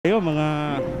Ayo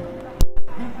mga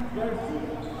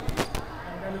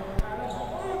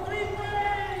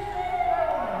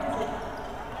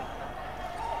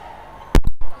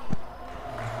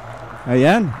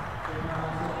ayan.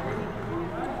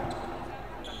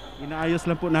 Inaayos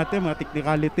lang po natin mga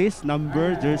technicalities,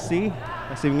 number, jersey.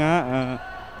 Kasi nga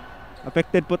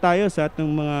affected po tayo sa ating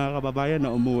mga kababayan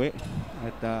na umuwi.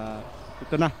 At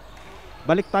ito na.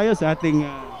 Balik tayo sa ating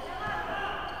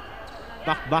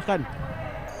bakbakan.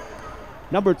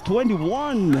 Number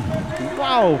 21.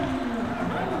 Wow!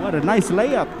 What a nice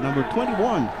layup. Number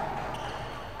 21.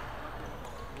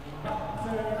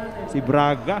 Si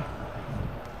Braga.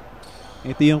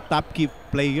 Ito yung top key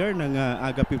player ng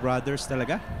Agape Brothers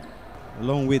talaga.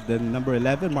 Along with the number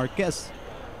 11, Marquez.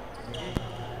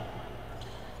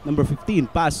 Number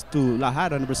 15, pass to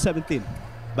Lahara. Number 17,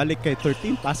 balik kay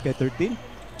 13, pass kay 13.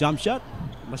 Jump shot,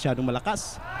 masyadong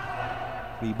malakas.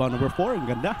 Rebound number 4,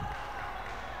 ang ganda.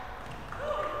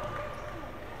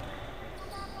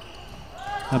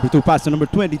 Number 2, pass to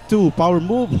number 22. Power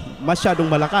move.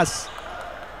 Masyadong malakas.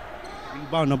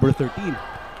 Rebound number 13.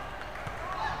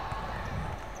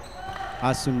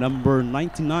 Pass to number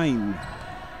 99.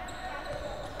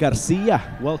 Garcia.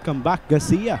 Welcome back,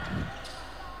 Garcia.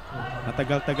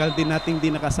 Matagal-tagal din nating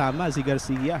di nakasama si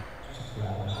Garcia.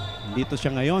 Dito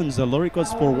siya ngayon sa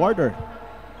Loriekot'S forwarder.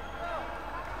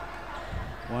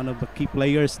 One of the key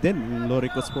players din ng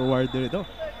Loriekot'S forwarder ito.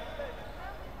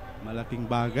 Malaking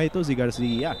bagay ito si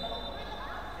Garcia.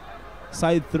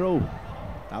 Side throw.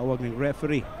 Tawag ng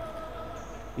referee.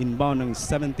 Inbound ng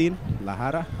 17,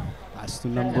 Lahara. Pass to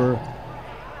number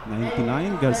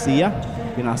 99, Garcia.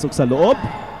 Pinasok sa loob.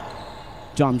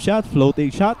 Jump shot,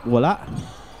 floating shot, wala.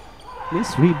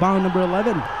 Miss. Rebound number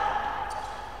 11.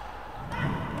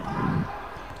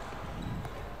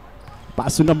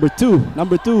 Pass to number 2.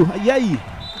 Number 2, ayay.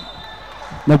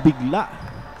 Nabigla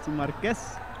si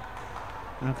Marquez.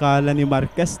 Akala ni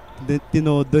Marquez,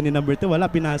 tinodo ni number 2. Wala,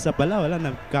 pinasa pala. Wala,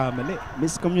 nagkamali.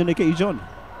 Miscommunication.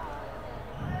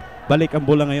 Balik ang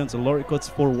bola ngayon sa Loriekot'S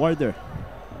forwarder.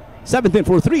 17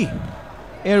 for 3.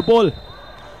 Air ball.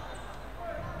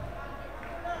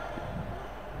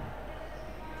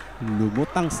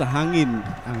 Lumutang sa hangin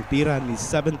ang tira ni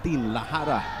 17,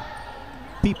 Lahara.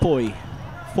 Pipoy,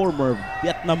 former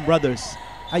Vietnam Brothers.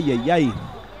 Ay.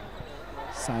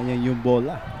 Sayang yung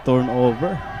bola.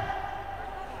 Turnover.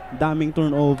 Daming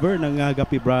turnover ng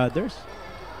Agape Brothers.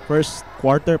 First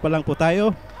quarter pa lang po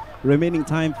tayo. Remaining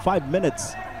time 5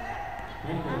 minutes.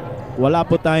 Wala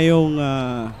po tayong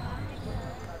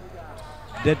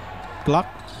dead clock.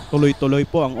 Tuloy-tuloy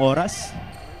po ang oras.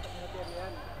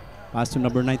 Pass to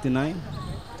number 99.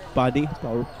 Body.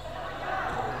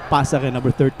 Pasa kay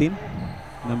number 13.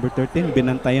 Number 13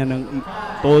 binantayan ng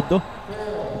todo.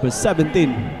 Number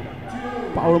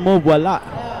 17. Power move, wala.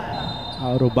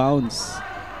 Out of bounds.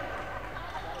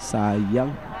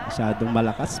 Sayang, masyadong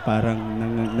malakas. Parang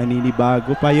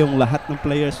naninibago pa yung lahat ng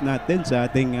players natin sa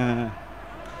ating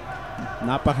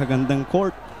napakagandang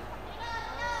court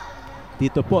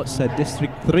dito po sa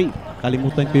District 3.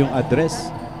 Kalimutan ko yung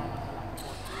address.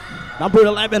 Number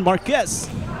 11, Marquez.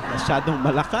 Masyadong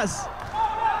malakas.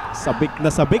 Sabik na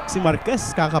sabik si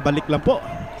Marquez. Kakabalik lang po.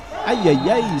 Ay,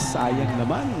 sayang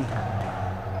naman.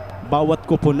 Bawat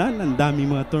kupunan, ang dami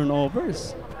mga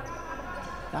turnovers.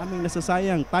 Daming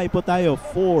nasasayang. Tie po tayo.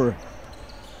 4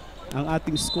 ang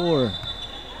ating score.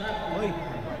 Oy,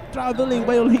 traveling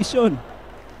violation.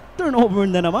 Turnover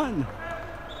na naman.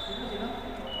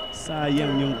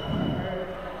 Sayang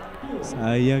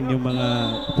yung mga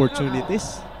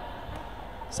opportunities.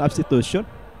 Substitution.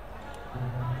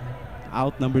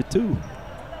 Out number 2.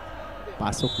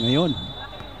 Pasok ngayon.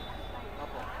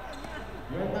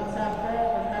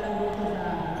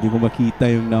 Hindi ko makita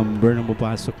yung number ng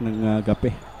papasok ng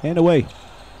Agape. Anyway,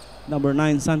 number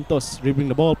 9, Santos. Dribbling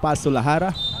the ball. Pass to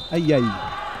Lahara. Ayay.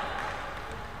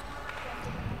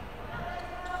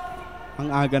 Ang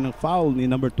aga ng foul ni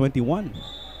number 21.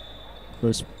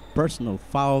 First personal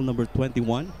foul number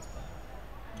 21.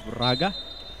 Braga.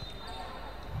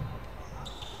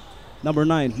 Number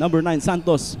 9,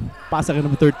 Santos. Pasa kay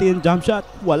number 13. Jump shot.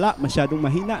 Wala. Masyadong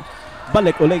mahina.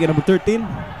 Balik ulit kay number 13.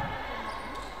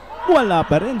 Wala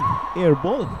pa rin. Air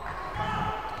ball.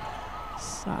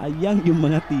 Sayang yung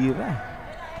mga tira.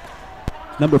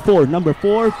 Number 4.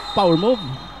 Power move.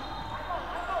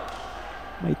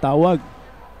 May tawag.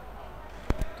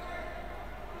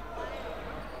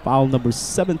 Foul number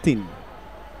 17.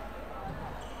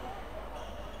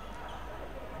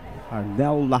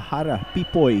 Arnel Lahara.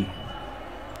 Pipoy.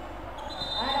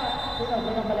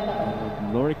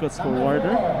 Loriekot'S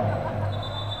forwarder.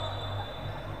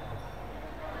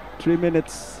 3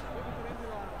 minutes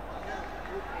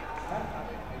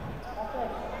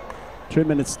 3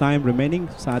 minutes time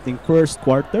remaining sa ating first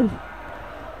quarter.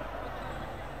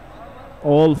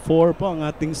 All 4 po ang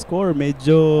ating score.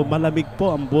 Medyo malamig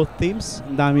po ang both teams.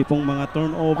 Ang dami pong mga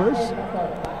turnovers.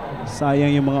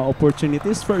 Sayang yung mga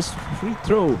opportunities. First free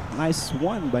throw. Nice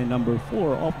one by number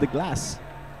 4 off the glass.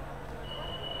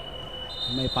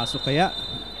 May pasok kaya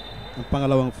ang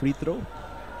pangalawang free throw.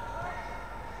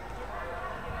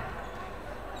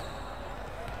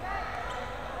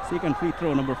 Second free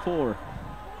throw, number 4.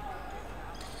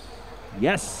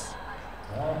 Yes!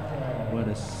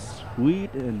 What a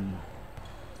sweet and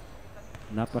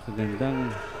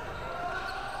napakagandang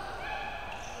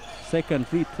second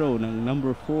free throw ng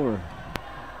number 4.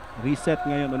 Reset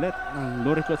ngayon ulit ang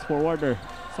Loriekot'S forwarder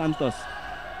Santos.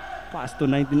 Pass to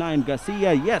 99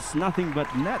 Garcia. Yes, nothing but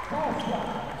net.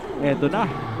 Eto na,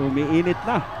 umiinit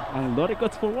na ang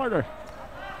Loriekot'S forwarder.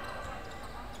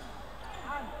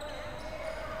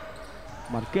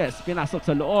 Marquez, pinasok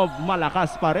sa loob,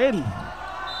 malakas pa rin.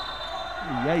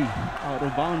 Yay, out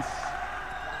of bounds.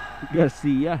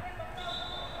 Garcia.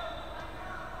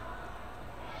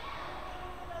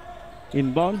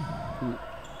 Inbound.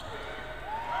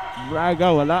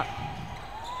 Braga, wala.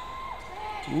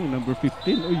 Number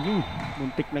 15.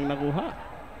 Muntik nang nakuha.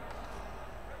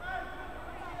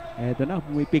 Eto na,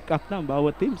 pick up na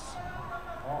bawat teams.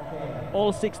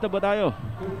 All 6 na ba tayo?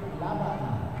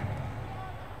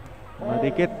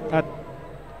 Madikit at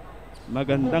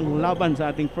magandang laban sa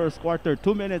ating first quarter.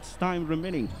 2 minutes time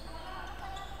remaining.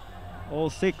 All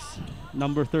 6.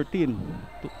 Number 13.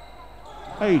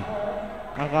 Ay,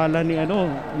 akala ni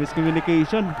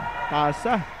miscommunication.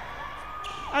 Pasa.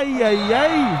 Ay.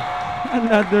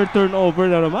 Another turnover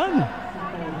na naman.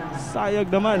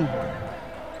 Sayag naman.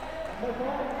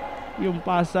 Yung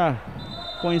pasa.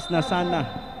 Points na sana.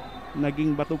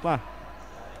 Naging bato pa.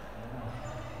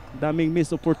 Daming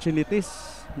missed opportunities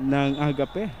ng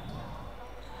Agape.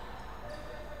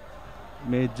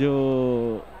 Medyo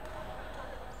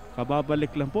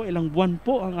kababalik lang po. Ilang buwan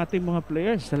po ang ating mga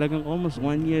players. Talagang almost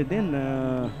 1 year din.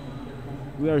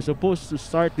 We are supposed to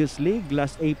start this league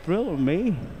last April or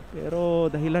May.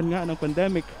 Pero dahilan nga ng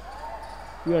pandemic,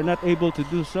 we are not able to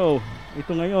do so.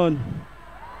 Ito ngayon,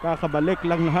 kakabalik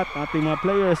lang lahat ating mga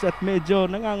players at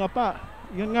medyo nangangapa.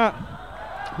 Yun nga,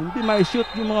 hindi ma-shoot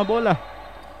yung mga bola.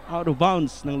 Out of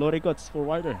bounds ng Loriekot'S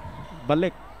forwarder.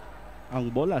 Balik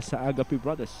ang bola sa Agape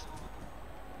Brothers.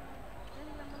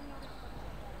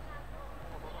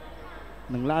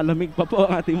 Nanglalamig pa po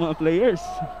ang ating mga players.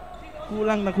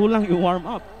 Kulang na kulang yung warm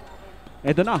up.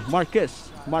 Ito na,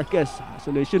 Marquez.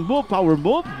 Isolation move, power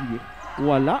move.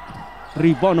 Wala.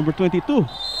 Rebound number 22.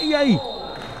 Ay!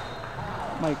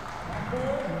 Mike.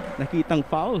 Nakitang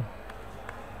foul.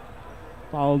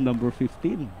 Foul number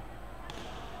 15.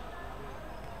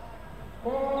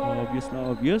 Obvious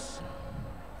na obvious.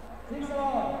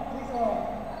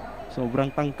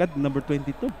 Sobrang tangkad, number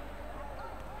 22.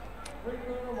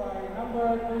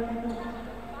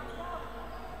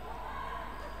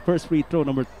 First free throw,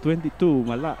 number 22.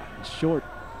 Mala, short.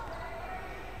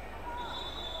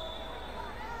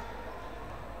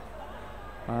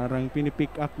 Parang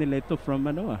pinipick up nila ito from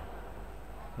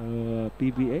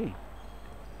PBA.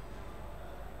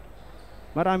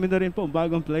 Marami na rin po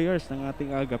bagong players ng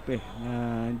ating Agape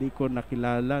na hindi ko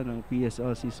nakilala ng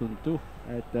PSL Season 2.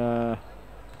 At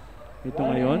ito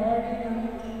ngayon,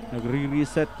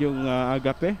 nagre-reset yung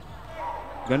Agape.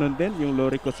 Ganon din yung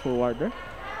Loriekot'S forwarder.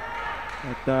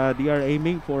 At they are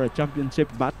aiming for a championship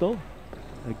battle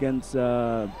against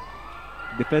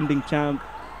defending champ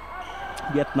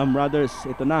Vietnam Brothers.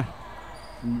 Ito na,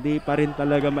 hindi pa rin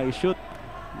talaga ma-shoot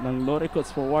ng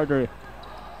Loriekot'S forwarder.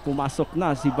 Pumasok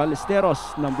na si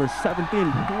Ballesteros, number 17.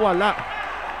 Wala.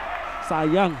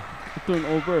 Sayang.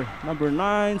 Turnover. Number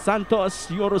 9, Santos.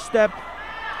 Euro step.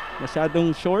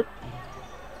 Masyadong short.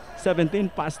 17,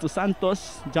 pass to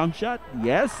Santos. Jump shot.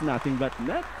 Yes, nothing but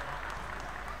net.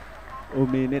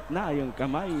 Uminit na yung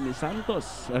kamay ni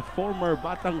Santos. A former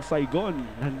Batang Saigon.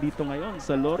 Nandito ngayon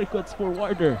sa Loriekot'S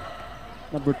forwarder.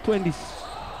 Number 20.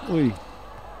 Uy.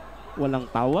 Walang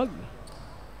tawag.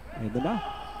 Ito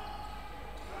na.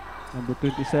 Number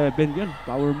 27 yun.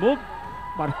 Power move.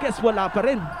 Marquez wala pa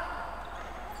rin.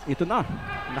 Ito na.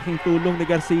 Laking tulong ni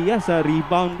Garcia sa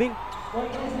rebounding.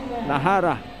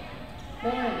 Lahara.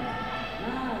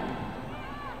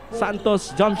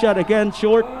 Santos jump shot again.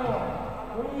 Short.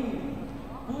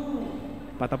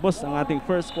 Patapos ang ating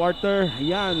first quarter.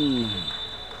 Ayan.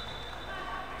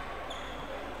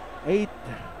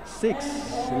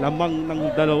 8-6. Lamang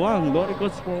ng dalawang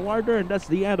Loriekot'S forwarder. And that's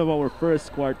the end of our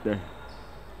first quarter.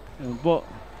 Ayan po,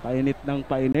 painit ng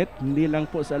painit. Hindi lang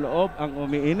po sa loob ang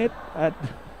umiinit at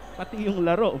pati yung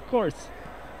laro, of course.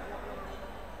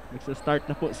 Nagsa-start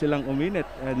na po silang uminit.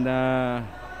 And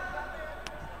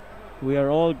we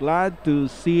are all glad to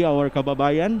see our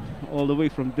kababayan all the way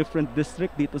from different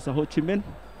district dito sa Ho Chi Minh.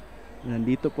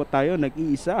 Nandito po tayo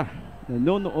nag-iisa,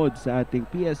 nanonood sa ating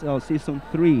PSL Season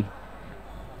 3.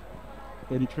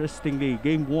 Interestingly,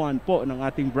 Game 1 po ng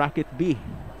ating Bracket B.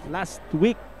 Last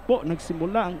week po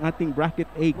nagsimula ang ating Bracket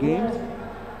A games.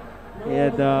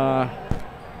 And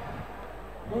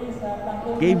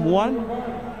Game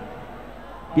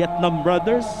 1, Vietnam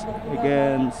Brothers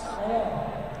against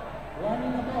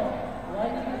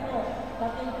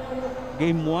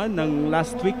Game 1 ng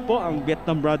last week po ang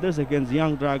Vietnam Brothers against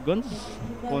Young Dragons.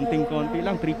 Konting-konti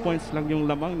lang, 3 points lang yung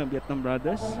lamang ng Vietnam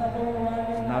Brothers.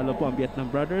 Nalo po ang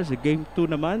Vietnam Brothers. Game 2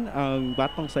 naman ang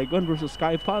Batang Saigon versus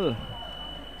Skyfall.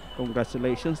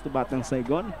 Congratulations to Batang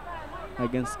Saigon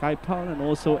against Skyfall, and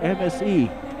also MSE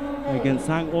against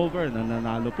Hangover.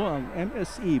 Nanalo po ang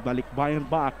MSE Balikbayan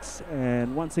Box.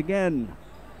 And once again,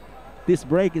 this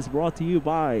break is brought to you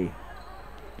by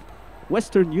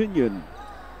Western Union.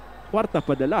 Kwarta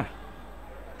padala.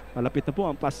 Malapit na po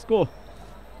ang Pasko.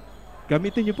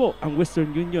 Gamitin niyo po ang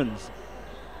Western Unions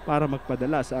para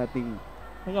magpadala sa ating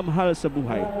mga mahal sa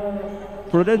buhay.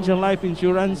 Prudential Life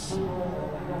Insurance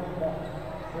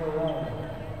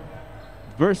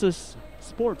versus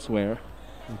Sportswear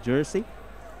Jersey.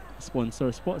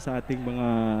 Sponsors po sa ating mga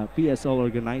PSL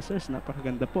organizers.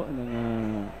 Napakaganda po ng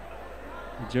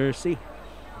jersey.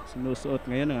 Sinusuot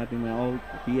ngayon ng ating mga old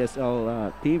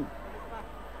PSL team.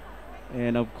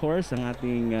 And of course, ang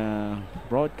ating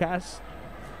broadcast,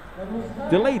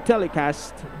 delayed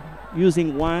telecast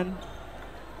using one.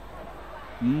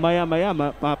 Maya-maya,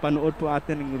 mapapanood po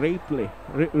atin ng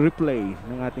replay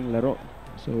ng ating laro.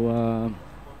 So,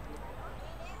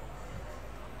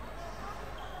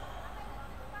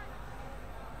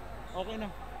 okay na.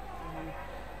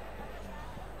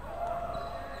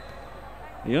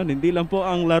 Ayun, hindi lang po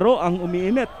ang laro ang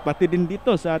umiinit, pati din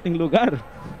dito sa ating lugar.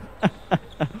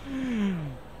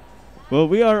 Well,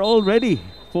 we are all ready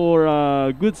for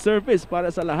good service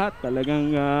para sa lahat.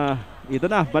 Talagang ito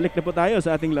na, balik na po tayo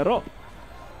sa ating laro.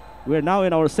 We're now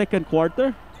in our second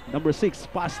quarter. Number 6,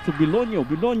 pass to Bilonyo.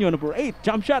 Bilonyo, number 8,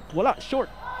 jump shot. Wala,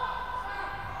 short.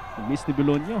 Miss ni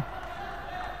Bilonyo.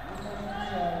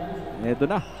 Ito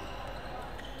na.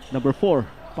 Number 4,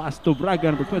 pass to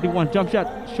Braga. Number 21, jump shot.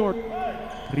 Short.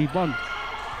 Rebound.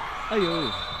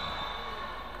 Ayun.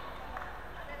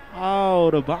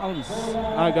 Out of bounds.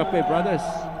 Agape Brothers.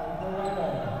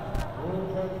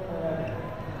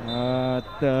 At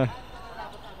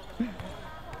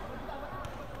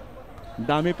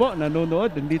dami po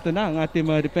nanonood. Nandito na ang ating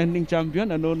mga defending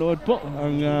champion. Nanonood po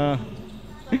ang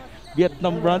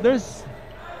Vietnam Brothers.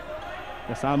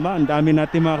 Kasama ang dami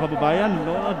natin mga kababayan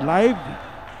nanonood live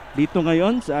dito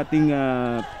ngayon sa ating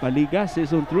Paliga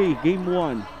Season 3 Game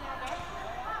 1.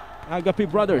 Agape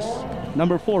Brothers,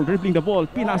 number 4, dribbling the ball,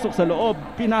 pinasok sa loob,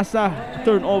 pinasa,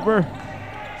 turnover,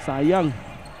 sayang.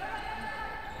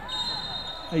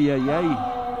 Ay,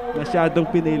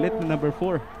 masyadong pinilit na number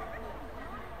 4.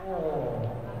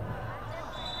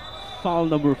 Foul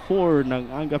number 4 ng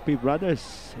Agape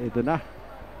Brothers. Ito na,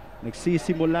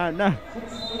 nagsisimula na.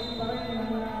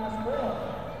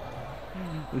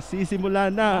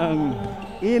 Nagsisimula na ang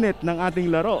init ng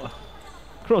ating laro.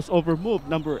 Crossover move,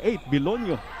 number 8,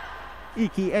 Bilonyo.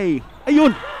 EKA.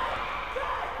 Ayun!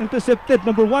 Intercepted,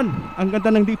 number 1. Ang ganda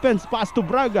ng defense. Pass to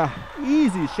Braga.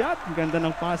 Easy shot. Ang ganda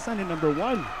ng pasa ni number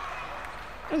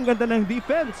 1. Ang ganda ng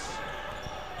defense.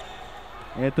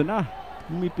 Eto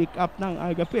na.Umi-pick up ng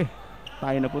Agape.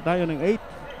 Tayo na po tayo ng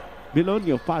 8.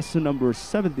 Bilonyo. Pass to number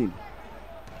 17.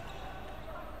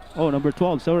 Oh, number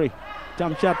 12. Sorry.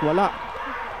 Jump shot. Wala.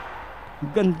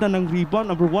 Ang ganda ng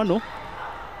rebound. Number 1, oh.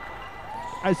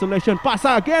 Isolation,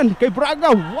 pasa again kay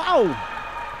Braga. Wow!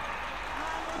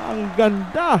 Ang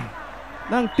ganda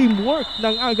ng teamwork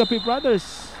ng Agape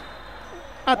Brothers.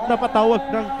 At napatawag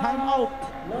ng timeout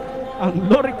ang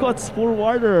Loriekot'S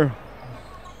forwarder.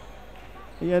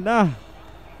 Ayan na.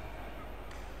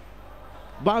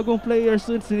 Bagong player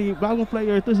to si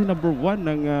number 1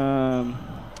 ng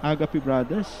Agape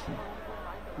Brothers.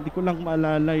 Hindi ko lang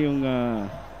maalala yung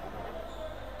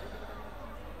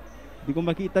hindi ko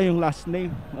makita yung last name.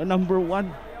 Number 1.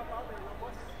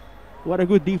 What a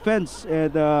good defense. And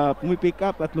pumipick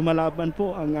up at lumalaban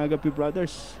po ang Agape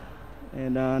Brothers.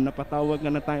 And napatawag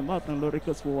nga na timeout ng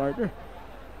Loriekot'S forwarder.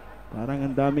 Parang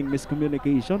ang daming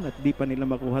miscommunication at di pa nila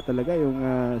makuha talaga yung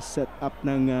setup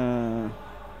ng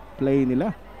play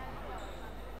nila.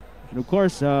 And of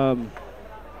course,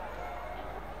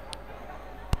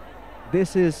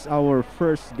 this is our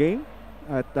first game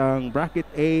at ang Bracket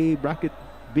A, Bracket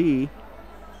B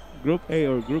Group A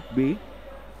or Group B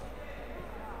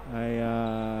ay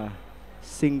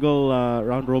single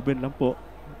round robin lang po.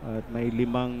 At may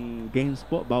 5 games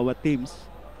po bawat teams.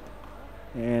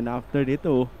 And after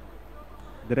dito,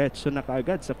 diretso na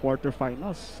kaagad sa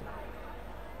quarterfinals.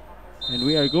 And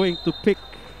we are going to pick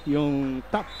yung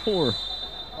top 4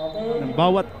 ng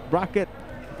bawat bracket.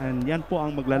 And yan po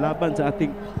ang maglalaban sa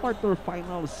ating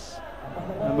quarterfinals.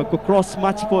 Magko-cross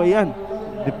match po yan.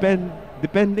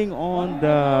 Depending on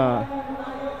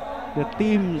the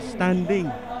team standing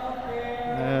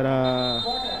at,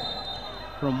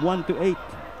 from 1 to 8.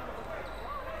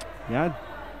 Yan.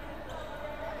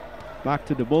 Back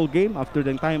to the ball game after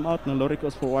the timeout ng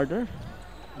Loriekot'S forwarder.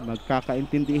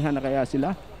 Magkakaintindihan na kaya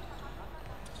sila.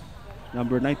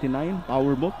 Number 99,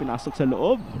 power move, pinasok sa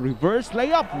loob. Reverse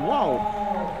layup, wow!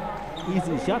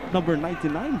 Easy shot, number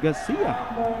 99, Garcia.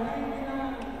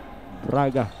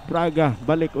 Braga,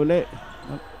 balik uli.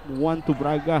 1 to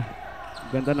Braga.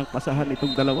 Ganda ng pasahan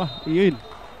itong dalawa. Iyon.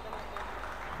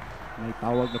 May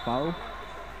tawag na foul.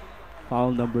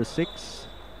 Foul number 6.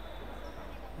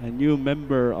 A new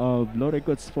member of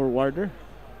Loriekot'S forwarder.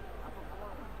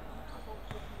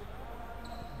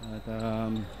 At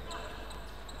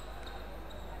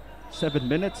 7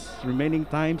 minutes remaining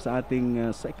time sa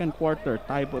ating second quarter.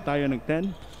 Tie po tayo ng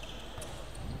 10.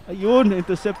 Ayun,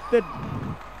 intercepted.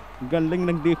 Galing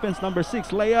ng defense, number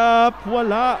 6. Layup,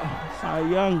 wala.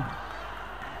 Sayang.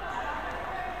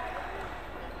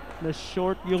 Na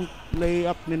short yung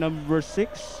layup ni number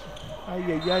 6.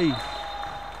 Ay.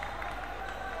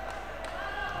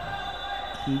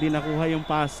 Hindi nakuha yung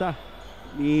pasa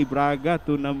ni Braga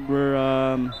to number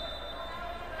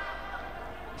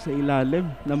sa ilalim,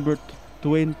 number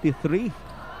 23.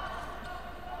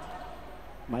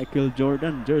 Michael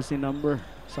Jordan, jersey number.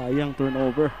 Sayang,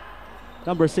 turnover.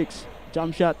 Number 6,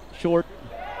 jump shot, short.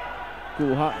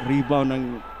 Kuha, rebound ng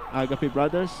Agape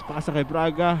Brothers. Pasa kay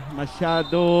Braga,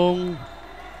 masyadong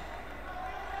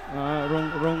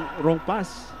wrong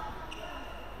pass.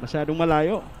 Masyadong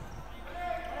malayo.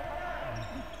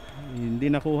 Hindi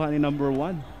nakuha ni number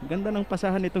 1. Ganda ng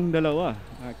pasahan itong dalawa,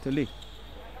 actually.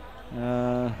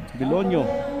 Bilonyo,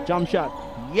 jump shot.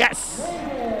 Yes!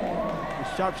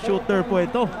 Sharp shooter po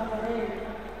ito.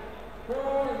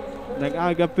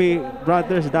 Nag-Agape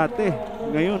Brothers dati.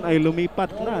 Ngayon ay lumipat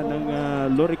na ng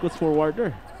Loriekot'S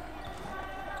forwarder.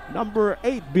 Number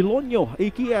 8, Bilonyo,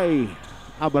 aka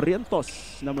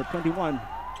Abarientos. Number 21,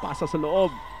 pasa sa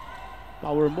loob.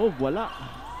 Power move, wala.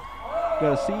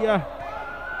 Garcia,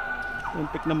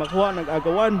 untik na makuha,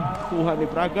 nag-agawan. Kuha ni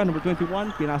Braga, number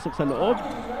 21, pinasok sa loob.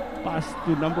 Pass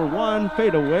to number 1,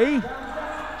 fade away.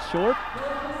 Short.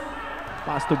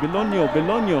 Pass to Bilonyo,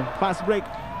 fast break.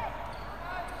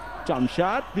 Jump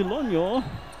shot, Bilonyo.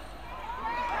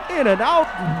 In and out.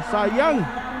 Sayang.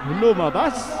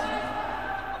 Lumabas.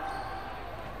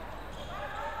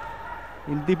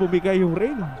 Hindi bumigay yung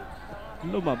ring.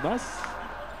 Lumabas.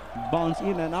 Bounce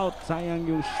in and out. Sayang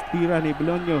yung tira ni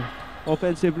Bilonyo.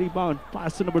 Offensive rebound.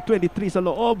 Pass to number 23 sa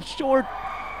loob. Short.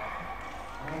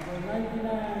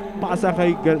 Pasa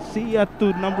kay Garcia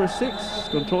to number 6.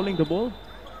 Controlling the ball.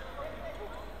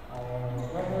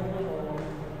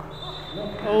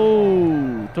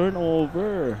 Oh,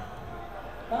 turnover.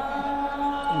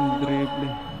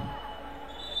 Dribbling.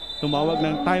 Tumawag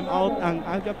ng timeout ang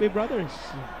Agape Brothers.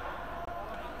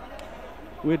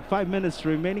 With 5 minutes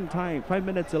remaining time, 5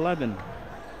 minutes 11.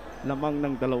 Lamang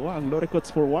ng dalawa ang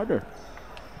Loriekot'S forwarder.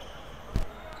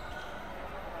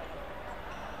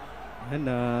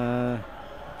 And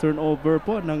turnover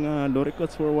po ng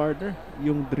Loriekot'S forwarder.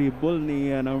 Yung dribble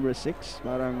ni number 6,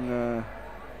 parang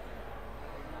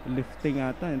lifting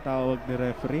ata yung tawag ni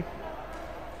referee.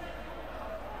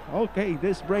 Okay,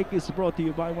 this break is brought to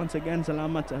you by, once again,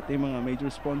 salamat sa ating mga major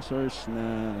sponsors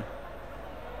na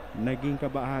naging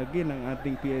kabahagi ng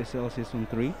ating PSL Season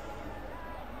 3.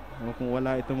 O kung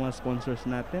wala itong mga sponsors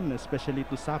natin, especially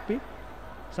to SAPI,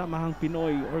 Samahang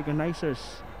Pinoy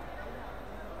Organizers,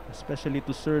 especially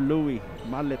to Sir Louie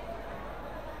Mallet.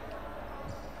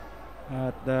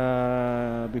 At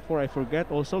before I forget,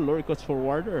 also Loriekot'S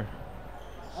forwarder.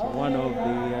 So one of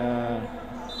the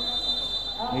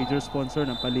major sponsor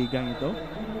ng paligang ito,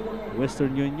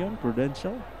 Western Union,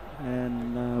 Prudential,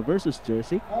 and versus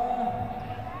Jersey.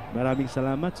 Maraming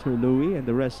salamat Sir Louie and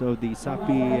the rest of the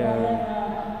SAPI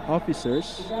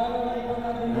officers.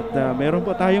 At meron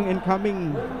po tayong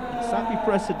incoming SAPI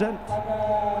President,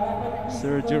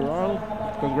 Sir Gerald.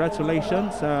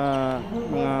 Congratulations sa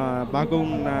mga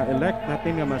bagong elect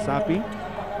natin ng mga SAPI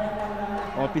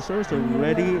officers are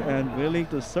ready and willing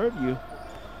to serve you,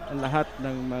 ang lahat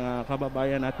ng mga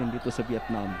kababayan natin dito sa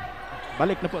Vietnam.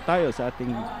 Balik na po tayo sa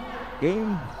ating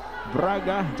game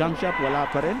Braga, jump shot, wala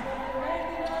pa rin.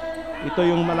 Ito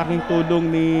yung malaking tulong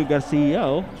ni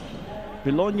Garcia.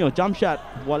 Vilonyo, jump shot,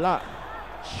 wala.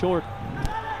 Short.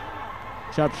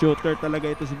 Sharpshooter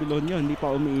talaga ito si Vilonyo, hindi pa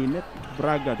umiinit.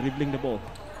 Braga dribbling the ball.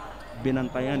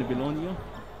 Binantayan ni Vilonyo.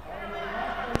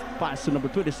 Pass to number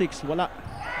 26, wala.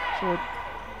 Short.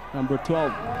 Number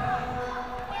 12.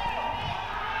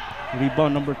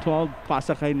 Rebound number 12,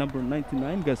 pasa kay number 99,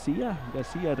 Garcia.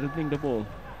 Garcia dribbling the ball.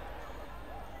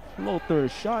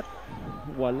 Floater shot,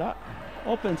 wala.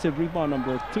 Offensive rebound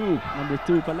number 2. Number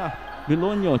 2 pala.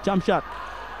 Vilonyo, jump shot.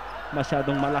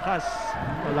 Masyadong malakas.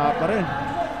 Wala pa rin.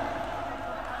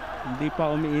 Hindi pa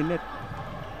umiinit.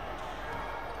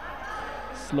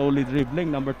 Slowly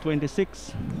dribbling, number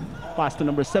 26. Pass to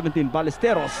number 17,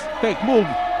 Ballesteros. Fake move.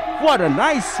 What a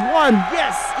nice one.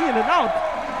 Yes, in and out.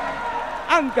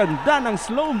 Ang ganda ng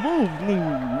slow move ni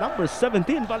number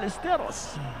 17,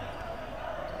 Ballesteros.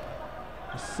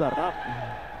 Sarap.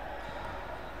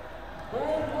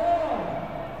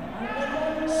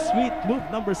 Sweet move,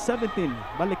 number 17.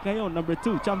 Balik ngayon, number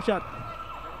 2, jump shot.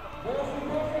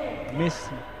 Miss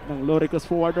ng Loriekot'S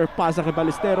forwarder. Pasa kay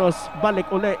Ballesteros.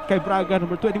 Balik uli kay Braga,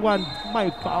 number 21.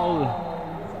 May foul.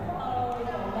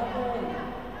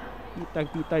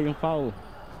 Kitang-kita yung foul.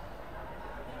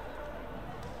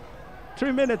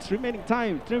 3 minutes remaining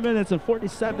time. 3 minutes and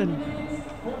 47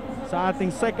 sa ating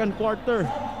second quarter.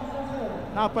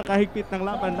 Napakahigpit ng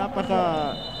laban.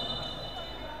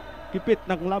 Napakahigpit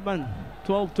ng laban.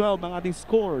 12-12 ang ating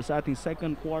score sa ating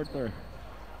second quarter.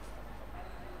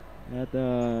 At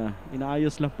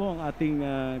inaayos lang po ang ating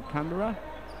camera.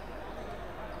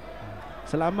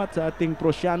 Salamat sa ating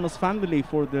Prosianos family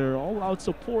for their all-out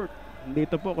support.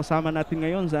 Dito po kasama natin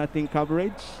ngayon sa ating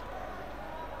coverage.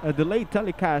 Delayed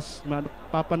telecast,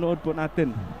 papanood po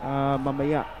natin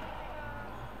mamaya.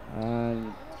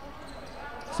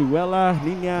 Si Wella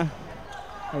Linya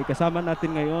ay kasama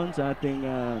natin ngayon sa ating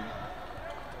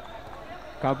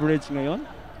coverage ngayon.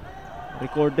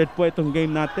 Recorded po itong game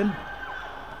natin.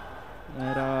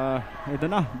 Ito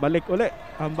na, balik uli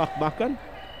ang bakbakan.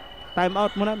 Time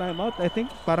out muna, time out. I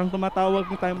think parang tumatawag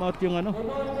ng time out yung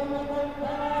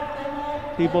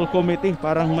Table committee.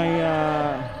 Parang may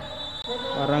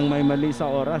mali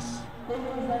sa oras.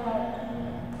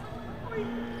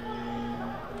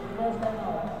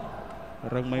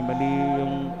 Parang may mali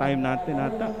yung time natin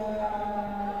ata.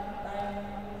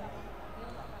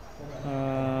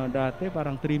 Dati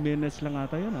parang 3 minutes lang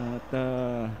ata yun. At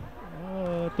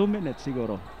 2 minutes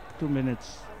siguro. 2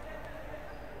 minutes.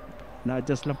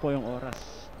 Na-adjust lang po yung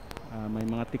oras. May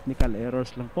mga technical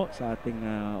errors lang po sa ating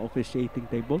officiating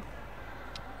table.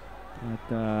 At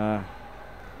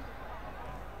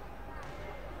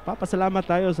papasalamat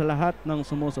tayo sa lahat ng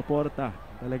sumusuporta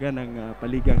talaga ng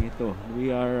paligang ito.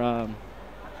 We are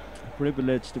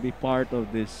privileged to be part of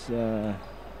this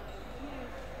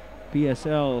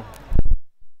PSL.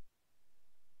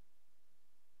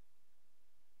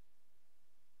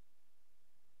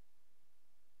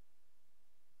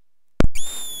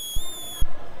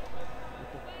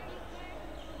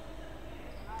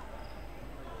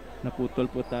 Naputol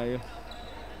po tayo.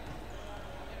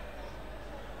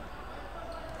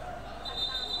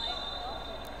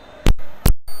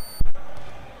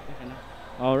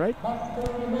 Alright.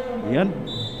 Yan.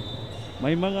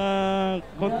 May mga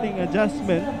konting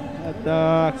adjustment at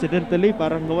accidentally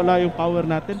parang nawala yung power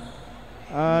natin.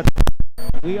 At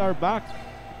we are back.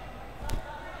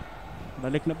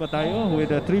 Balik na pa tayo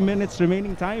with 3 minutes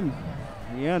remaining time.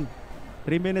 Yan.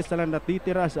 3 minutes na lang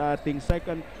natitira sa ating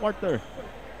second quarter.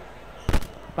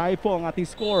 Tayo po ang ating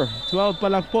score. 12 pa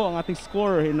lang po ang ating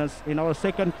score in our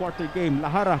second quarter game.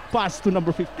 Lahara, pass to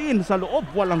number 15 sa loob.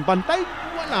 Walang bantay.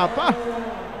 Wala pa.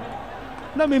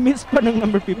 Namimiss pa ng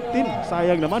number 15.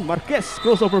 Sayang naman. Marquez,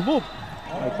 crossover move.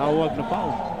 May tawag na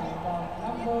foul.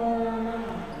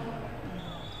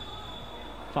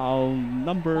 Foul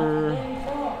number...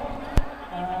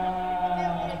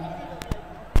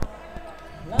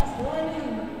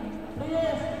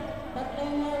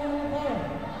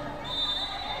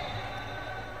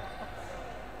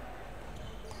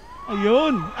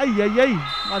 Ayun. Ay.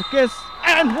 Marquez.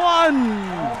 And one.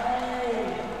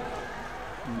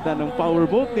 Ganda ng power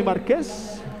vote ni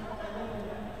Marquez.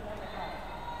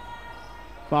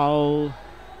 Foul.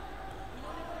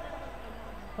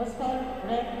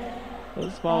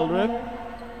 First foul rep.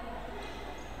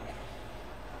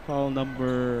 Foul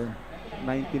number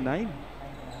 99.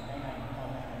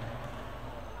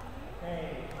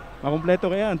 Makompleto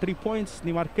kaya ang 3 points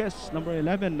ni Marquez, number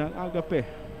 11 ng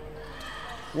Agape.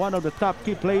 One of the top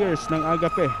key players ng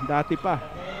Agape. Dati pa.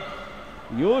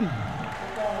 Yun.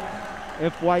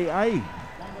 FYI.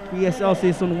 PSL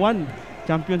Season 1.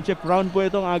 Championship round po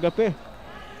itong Agape.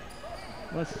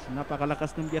 Mas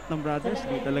napakalakas ng Vietnam Brothers.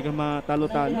 Di talaga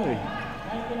matalo-talo eh.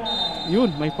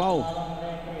 Yun, may foul.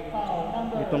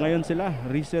 Ito ngayon sila.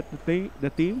 Reset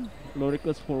the team.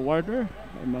 Loriekot'S forwarder.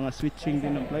 May mga switching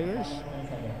din ng players.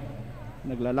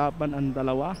 Naglalaban ang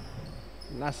dalawa.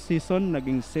 Last season,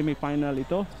 naging semi-final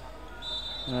ito.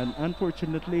 And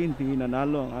unfortunately, hindi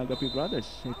nanalo ang Agape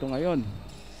Brothers. Ito ngayon.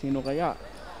 Sino kaya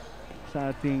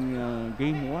sa ating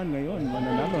game 1 ngayon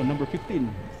mananalo? Number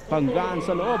 15. Panggaan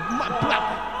sa loob. Mag-block!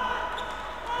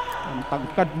 Ang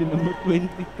tangkad ni number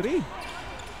 23.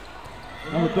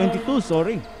 Number 22,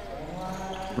 sorry.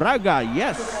 Braga,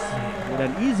 yes. With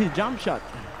an easy jump shot.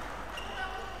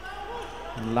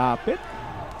 Lapit.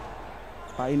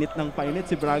 Painit ng painit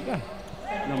si Braga.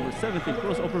 Number 17,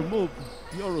 crossover move.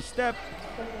 Euro step.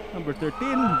 Number 13,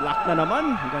 block na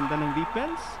naman. Ganda ng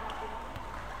defense.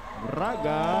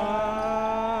 Braga,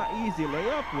 easy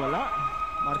layup, wala.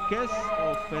 Marquez,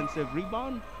 offensive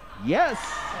rebound. Yes!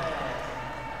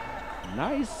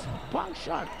 Nice punk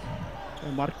shot.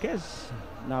 Marquez,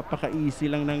 napaka-easy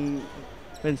lang ng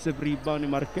offensive rebound ni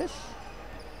Marquez.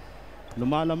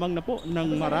 Lumalamang na po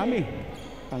ng marami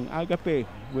ang Agape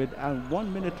with a 1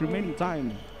 minute remaining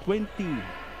time. 20-12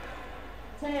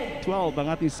 ang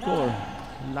ating score.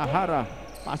 Lahara,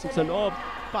 pasok sa loob.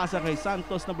 Pasa kay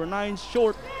Santos, number 9,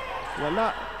 short.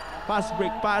 Wala. Pass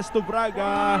break pass to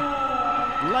Braga.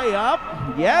 Layup.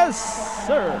 Yes,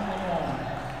 sir.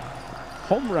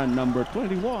 Home run number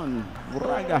 21.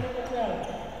 Braga.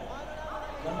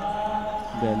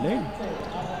 Galing.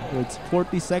 With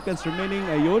 40 seconds remaining.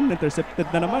 Ayun,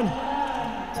 intercepted na naman.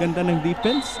 Ganda ng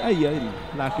defense. Ayun,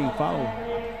 lacking foul.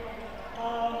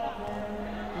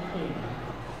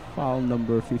 Foul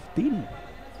number 15.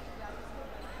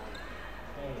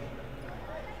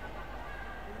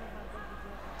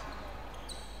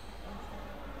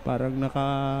 Parang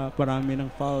nakaparami ng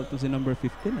foul to si number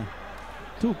 15 ah.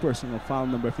 2 personal foul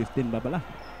number 15 babala.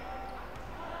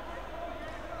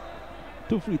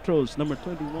 2 free throws number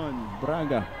 21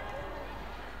 Braga.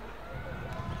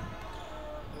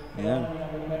 Ayan.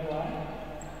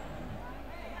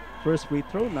 First free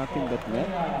throw, nothing but net.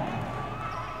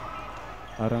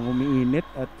 Parang umiinit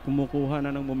at kumukuha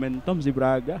na ng momentum si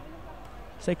Braga.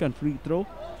 Second free throw.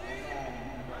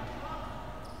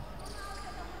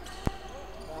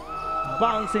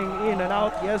 Bouncing in and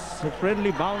out. Yes, friendly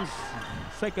bounce.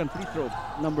 Second free throw,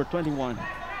 number 21.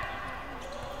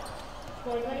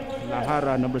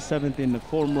 Lahara, number 17, the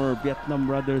former Vietnam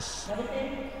Brothers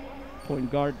point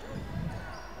guard.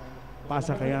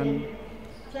 Pasa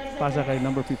kay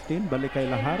number 15. Balik kay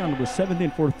Lahara, number 17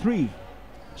 for 3.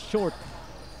 Short.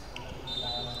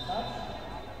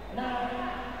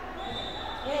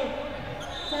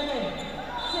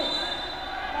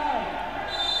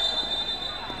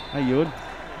 Ayun,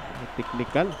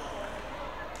 technical.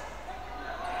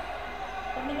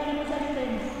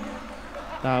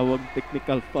 Tawag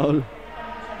technical foul.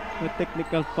 May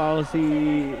technical foul si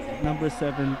number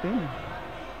 17.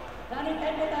 Running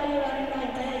time po tayo, running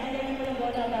time. Kaya hindi mo yung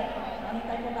bola agad. Running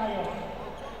time po tayo.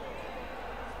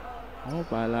 Oh,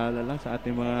 paalala lang sa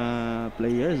ating mga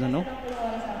players, ano?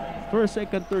 First,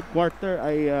 second, third quarter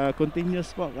ay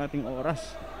continuous po ang ating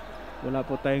oras. Wala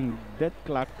po tayong dead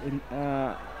clock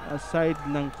aside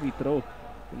ng free throw.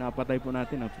 Pinapatay po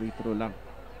natin ang free throw lang.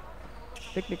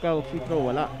 Technical free throw,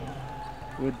 wala.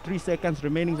 With 3 seconds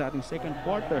remaining sa ating second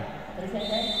quarter.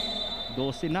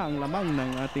 12 na ang lamang ng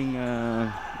ating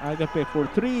Agape for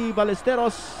 3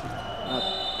 Ballesteros at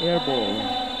airball.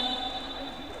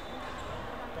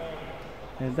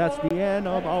 And that's the end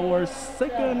of our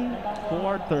second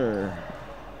quarter.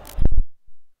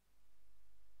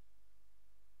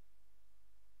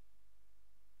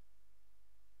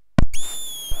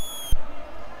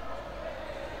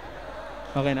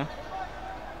 Okay na?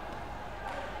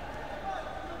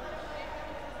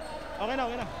 Okay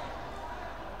na.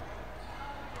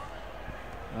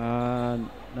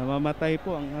 Namamatay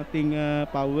po ang ating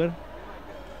power.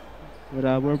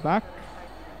 We're back.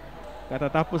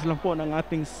 Katatapos lang po ng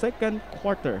ating second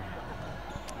quarter.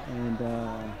 And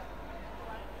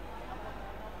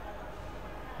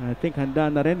I think handa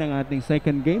na rin ang ating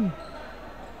second game.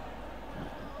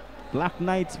 Black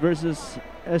Knights versus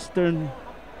Eastern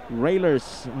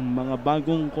Railers, ang mga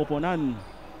bagong koponan.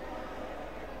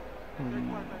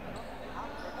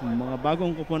 Ang mga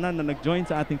bagong koponan na nag-join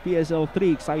sa ating PSL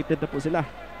 3. Excited na po sila.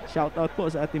 Shout out po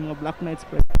sa ating mga Black Knights.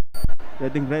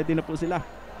 Ready na po sila.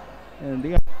 And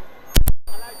they are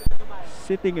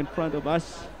sitting in front of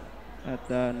us. At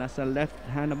nasa left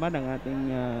hand naman ang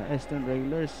ating Eastern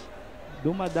Railers.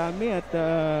 Dumadami at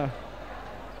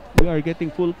We are getting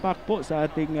full pack po sa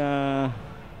ating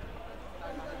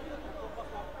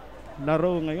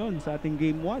laro ngayon sa ating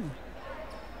game 1.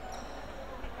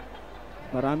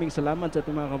 Maraming salamat sa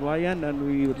ating mga kabayan, and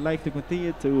we would like to continue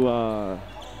to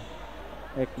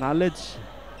acknowledge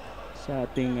sa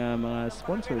ating mga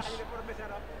sponsors.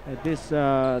 This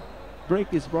break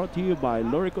is brought to you by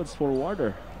Loriekot'S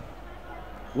Forwarder,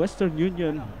 Western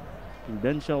Union,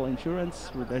 Prudential Insurance,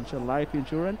 Prudential Life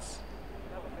Insurance,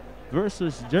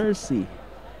 versus Jersey.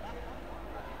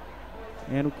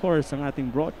 And of course, ang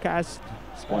ating broadcast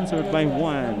sponsored by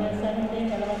One.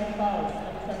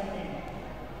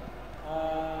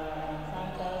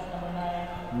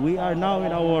 We are now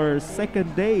in our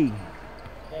second day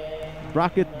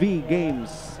Bracket B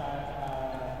games.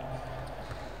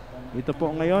 Ito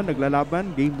po ngayon,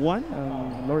 naglalaban, game 1,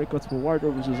 ang Loriekot'S Forwarder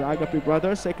versus Agape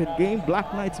Brothers. Second game,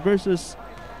 Black Knights versus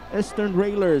Eastern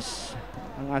Railers.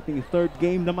 Ang ating third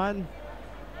game naman,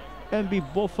 MB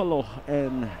Buffalo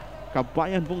and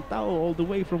Kabayan Bungtao, all the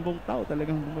way from Bungtao.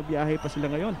 Talagang bumabiyahe pa sila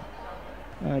ngayon.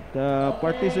 At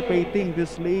participating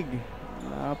this league,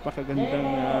 napakagandang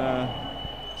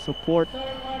support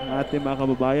ng ating mga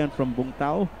kababayan from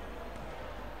Bungtao.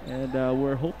 And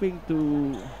we're hoping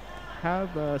to have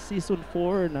season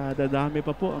 4 na dadami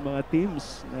pa po ang mga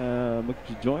teams na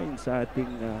mag-join sa ating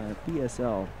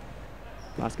PSL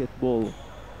Basketball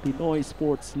Pinoy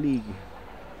Sports League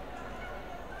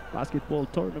Basketball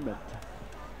Tournament.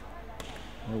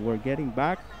 We're getting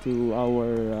back to our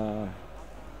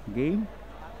game.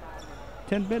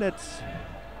 10 minutes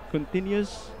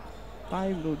continuous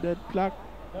time, no dead clock.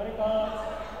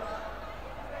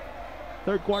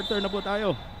 Third quarter na po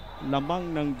tayo. Lamang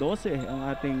ng 12 ang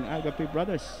ating Agape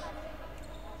Brothers.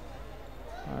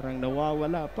 Parang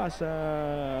nawawala pa sa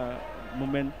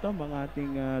momentum ang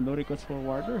ating Loriekot'S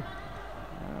Forwarder.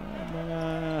 Mga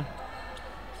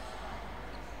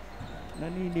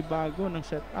naninibago ng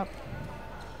setup.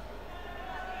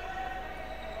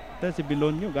 Ito si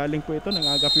Bilonyo, galing po ito ng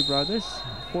Agape Brothers.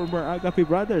 Former Agape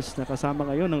Brothers na kasama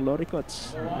ngayon ng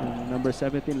Loriekot'S. Number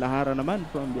 17 Lahara naman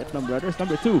from Vietnam Brothers.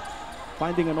 Number 2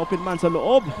 finding an open man sa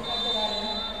loob.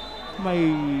 May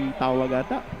tawag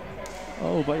ata.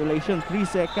 Oh, violation, 3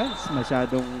 seconds.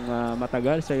 Masyadong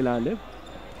matagal sa ilalim.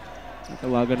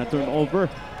 Tawagan na turnover.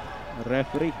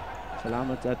 Referee.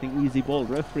 Salamat sa ating easy ball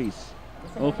referees.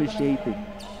 Officiating.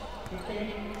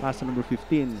 Pass number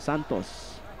 15,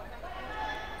 Santos.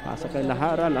 Pasa kay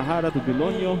Lahara. Lahara to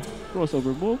Bilonyo.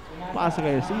 Crossover move. Pasa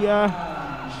kay Sia.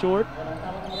 Short.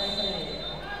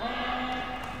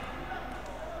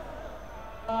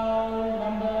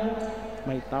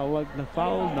 May tawag na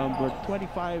foul, number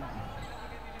 25.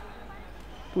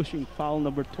 Pushing foul,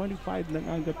 number 25 ng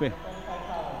Agape.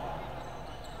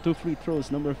 2 free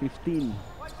throws, number 15.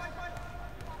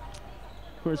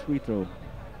 First free throw.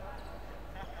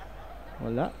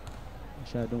 Wala.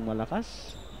 Masyadong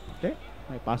malakas. Okay.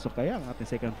 May pasok kaya ang ating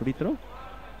second free throw.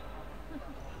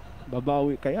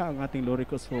 Babawi kaya ang ating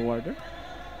Loriekot'S Forwarder.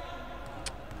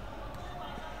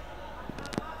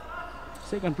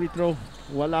 Second free throw,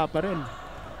 wala pa rin.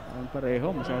 Ang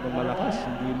pareho, masyadong malakas.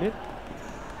 Hindi lit.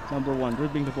 Number 1,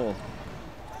 dribbling the ball.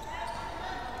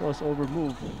 Crossover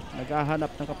move.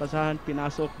 Naghahanap ng kapasahan.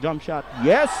 Pinasok, jump shot.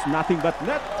 Yes! Nothing but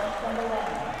net.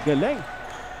 Galing.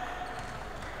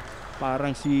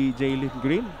 Parang si Jalen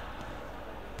Green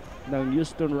ng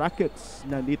Houston Rockets.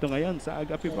 Nandito ngayon sa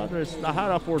Agape Brothers.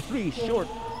 Lahara for 3, short.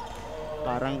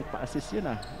 Parang pa-assist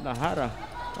yun ah. Lahara,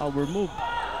 power move.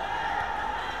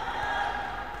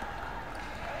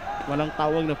 Walang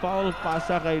tawag na foul.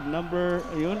 Pasa kay number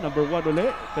 1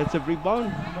 ulit. Defensive rebound.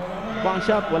 Bounce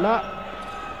shot, wala.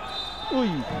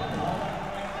 Uy.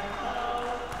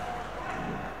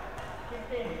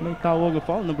 May tawag na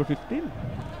foul, number 15.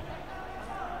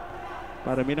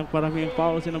 Parami ang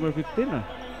foul si number 15 ah.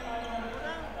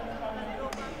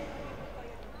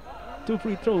 2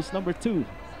 free throws, number 2.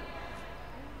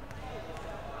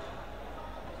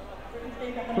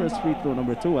 First free throw,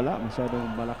 number 2, wala.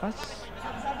 Masyadong malakas.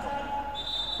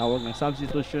 Tawag ng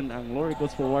substitution ang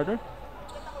Loriekot'S Forwarder.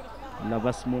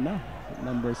 Labas muna.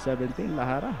 Number 17,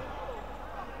 Lahara.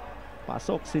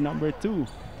 Pasok si number 2.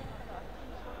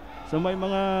 So may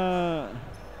mga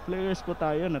players po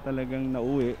tayo na talagang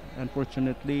nauwi.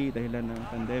 Unfortunately, dahilan ng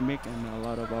pandemic, and a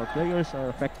lot of our players are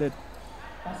affected.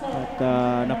 At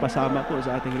napasama po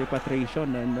sa ating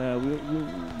repatriation. And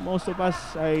most of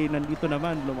us ay nandito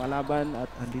naman, lumalaban at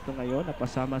nandito ngayon,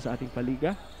 napasama sa ating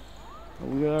paliga.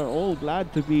 We are all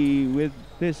glad to be with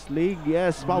this league.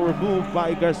 Yes, power move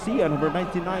by Garcia, number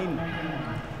 99.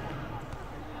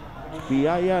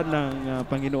 biyaya ng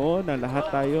Panginoon na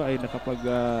lahat tayo ay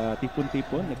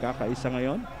nakapag-tipon-tipon, nagkakaisa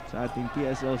ngayon sa ating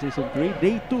PSL Season 3,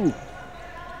 Day 2.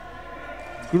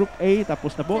 Group A,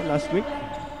 tapos na po last week.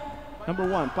 Number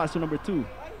 1, pass to number 2.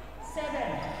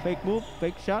 Fake move,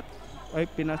 fake shot. Ay,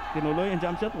 tinuloy ang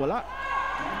jump shot, wala.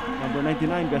 Number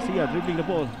 99, Garcia, dribbling the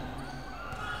ball.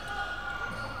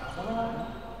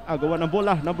 Gawa ng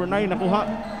bola. Number 9, nakuha.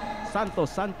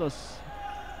 Santos.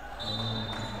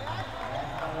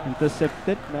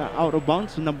 Intercepted na out of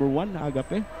bounds. Number 1,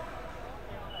 Agape.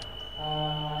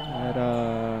 At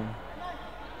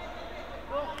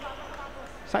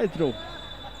side throw.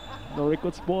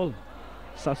 Loriekot'S ball.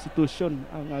 Substitution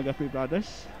ang Agape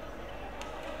Brothers.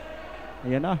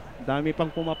 Ayan na, dami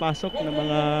pang pumapasok ng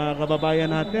mga kababayan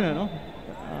natin, ano?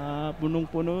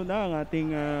 Punong-puno na ang ating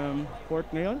court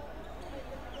ngayon.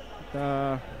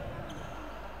 At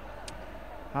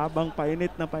habang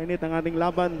painit ang ating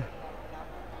laban,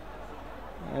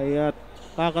 ay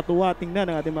kakatuwa tingnan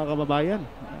ng ating mga kababayan.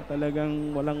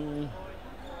 Talagang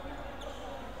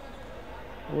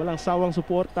walang sawang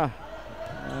suporta.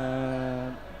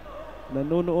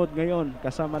 Nanonood ngayon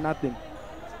kasama natin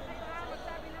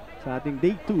sa ating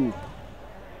Day 2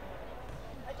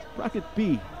 Bracket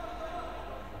B.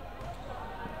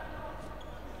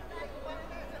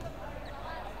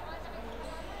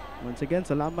 Once again,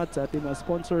 salamat sa ating mga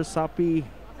sponsors, Sapi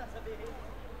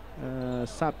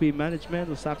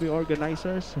Management o Sapi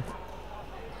Organizers,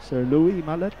 Sir Louis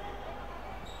Mallet,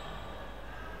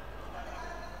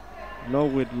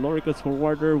 along with Loriekot'S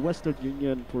Forwarder, Western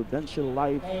Union, Prudential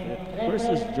Life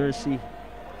versus Jersey.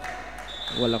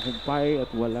 Walang humpay at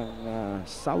walang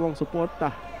sawang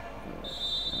suporta.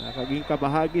 Nakaging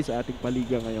kabahagi sa ating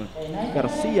paliga ngayon.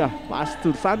 Garcia, pass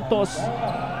to Santos.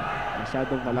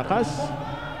 Masyadong malakas.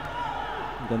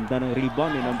 Ganda ng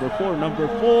rebound ni number 4. Number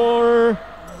 4,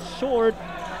 short.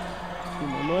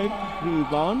 Tinuloy,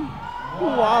 rebound.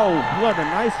 Wow, what a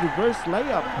nice reverse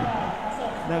layup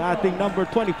ng ating number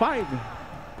 25.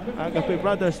 Agape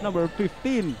Brothers, number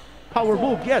 15. Power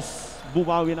move, yes.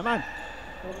 Bumawi naman.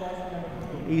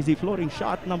 Easy floating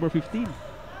shot, number 15.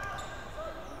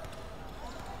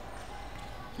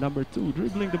 Number 2,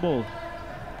 dribbling the ball.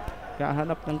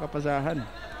 Kahanap ng kapasahan.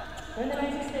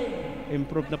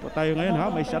 Improve na po tayo ngayon, ha?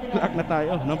 May shot clock na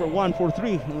tayo. Number 1,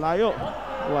 4-3. Layo.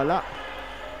 Wala.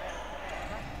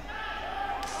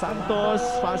 Santos,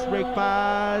 fast break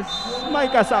pass. May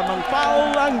kasamang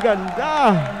foul. Ang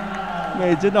ganda.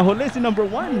 Medyo nahuli si number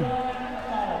 1.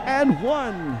 And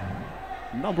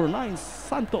 1. Number 9,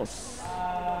 Santos.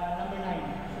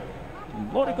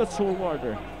 Loriekot'S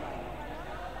Forwarder.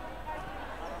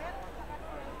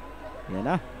 Yan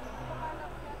na.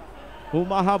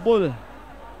 Humahabol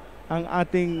ang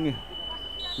ating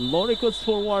Loriekot'S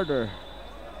Forwarder.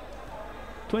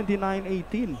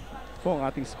 29-18 po ang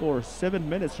ating score. 7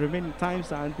 minutes remaining time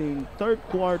sa ating third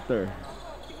quarter.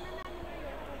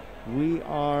 We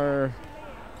are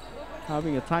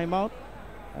having a timeout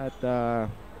at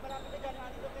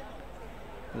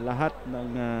lahat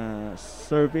ng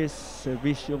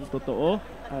servisyong totoo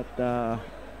at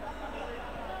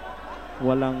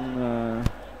walang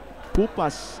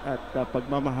kupas at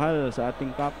pagmamahal sa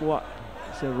ating kapwa.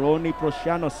 Si Ronnie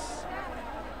Prosianos,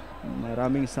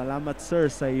 maraming salamat sir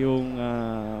sa iyong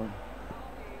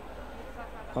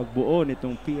pagbuo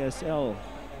nitong PSL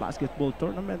basketball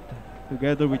tournament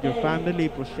together with your family,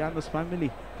 Prosianos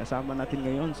family. Kasama natin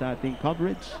ngayon sa ating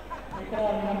coverage.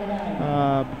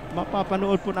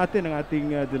 Mapapanood po natin ang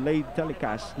ating delayed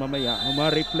telecast mamaya.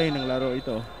 Ma-replay ng laro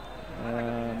ito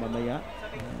mamaya.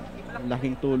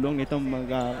 Laking tulong itong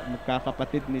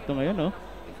magkakapatid nito ngayon, no?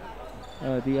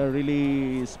 They are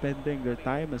really spending their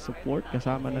time and support.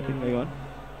 Kasama natin ngayon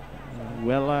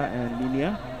Wella and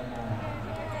Linia,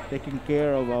 taking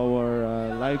care of our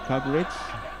live coverage.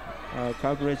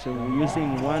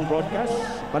 Using one broadcast.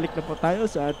 Balik na po tayo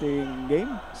sa ating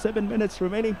game. 7 minutes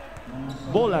remaining.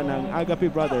 Bola ng Agape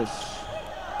Brothers.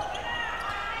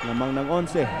 Lamang ng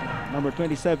 11. Number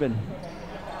 27.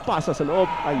 Pasa sa loob.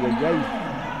 Ayayay.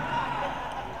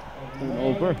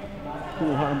 Turnover.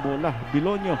 Kuha ang bola.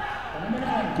 Bilonyo.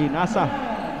 Kinasa.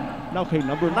 Now kay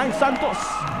number 9,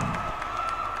 Santos.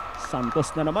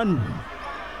 Santos na naman.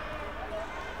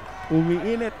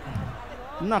 Umiinit.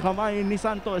 Nakamay ni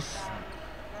Santos.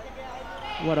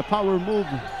 What a power move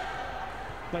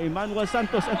by Emmanuel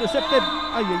Santos. Intercepted.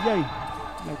 Ayayay.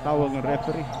 Nagtawag ng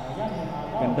referee.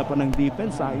 Ganda pa ng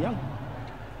defense. Sayang.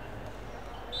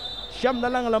 Siyam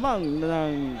na lang lamang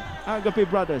ng Agape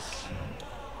Brothers.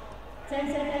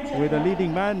 With a leading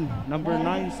man, number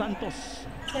 9, Santos.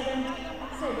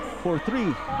 4-3.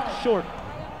 Short.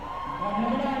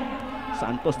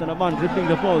 Santos na naman, dribbling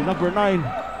the ball. Number 9.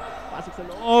 Pasok sa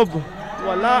loob.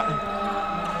 Wala.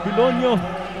 Bilonyo.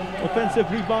 Offensive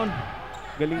rebound.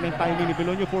 Galing ng timing ni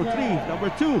Bilonyo for 3. Number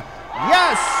 2.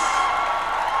 Yes!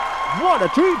 What a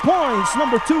 3 points.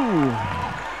 Number 2.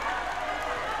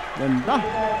 Ganda.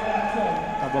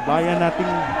 Kababayan nating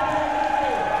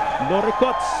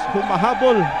Loriekot'S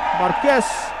humahabol. Marquez.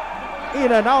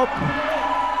 In and out.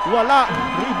 Wala.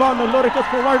 Rebound ng Loriekot'S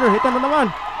forwarder. Ito na naman.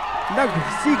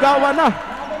 Nagsigawan na.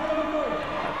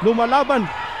 Lumalaban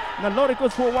ng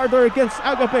Loriekot'S forwarder against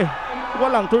Agape.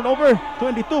 Walang turnover.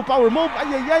 22 power move.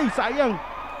 Ay, sayang.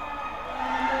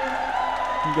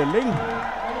 Galing.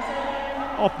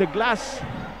 Off the glass.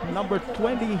 Number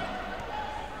 27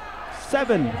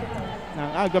 ng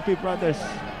Agape Brothers.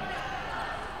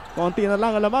 Konti na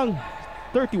lang alamang.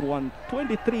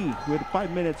 31-23 with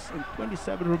 5 minutes and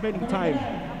 27 remaining time.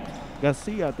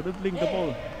 Garcia dribbling the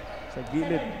ball. Sa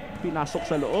gilid. Pinasok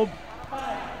sa loob.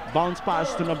 Bounce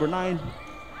pass to number 9.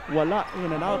 Wala.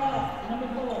 In and out.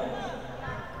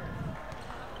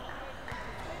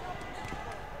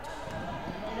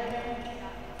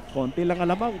 Konti lang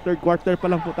alamang. Third quarter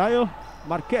pa lang po tayo.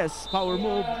 Marquez, power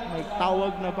move. May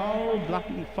tawag na foul.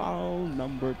 Blocking foul.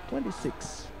 Number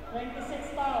 26.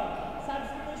 26 foul.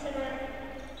 Substitution.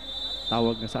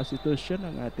 Tawag na substitution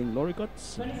ng ating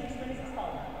Loriekot'S. 26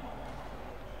 foul.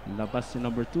 Labas si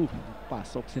number 2.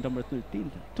 Pasok si number 13.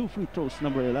 2 free throws.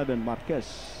 Number 11, Marquez.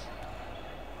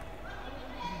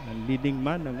 Ang leading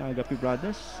man ng Agape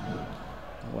Brothers.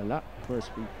 Wala.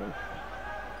 First free throw.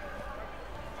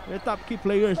 The top key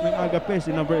players ng Agape si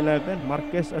number 11,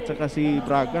 Marquez at saka si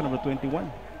Braga, number 21.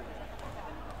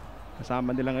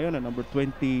 Kasama nila ngayon ang number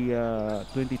 22.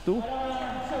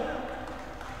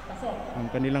 Ang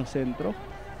kanilang sentro.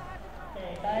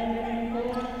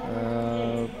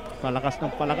 Palakas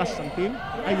ng palakas ang team.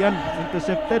 Ayan,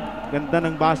 intercepted. Ganda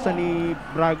ng basa ni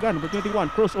Braga, number 21.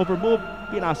 Crossover move,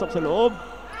 pinasok sa loob.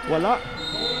 Wala.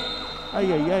 Ay.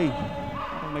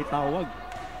 Parang may tawag.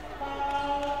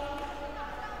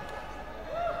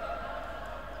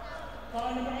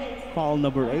 Foul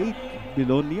number 8,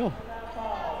 Bilonyo.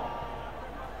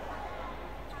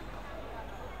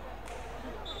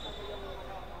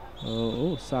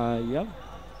 Oo, sayang.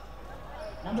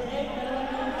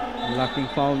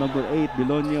 Blocking foul number 8,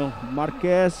 Bilonyo.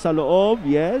 Marquez sa loob,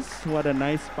 yes. What a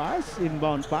nice pass,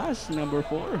 inbound pass, number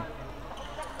 4.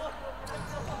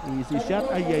 Easy shot,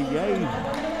 ay.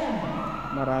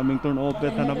 Maraming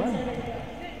turnover na naman.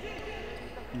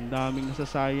 Ang daming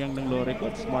nasasayang ng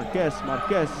Loriekot'S. Marquez,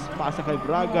 pasa kay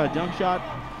Braga, jump shot.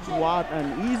 What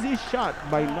an easy shot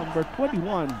by number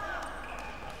 21.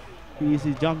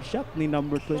 Easy jump shot ni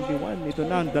number 21. Ito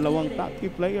na ang dalawang top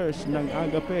key players ng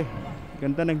Agape.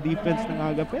 Ganda ng defense ng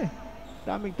Agape.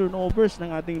 Daming turnovers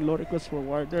ng ating Loriekot'S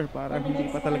forwarder para hindi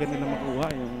pa talaga nila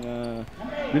makuha yung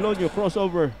Bilonyo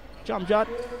crossover. Jump shot,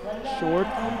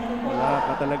 short, wala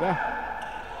pa talaga.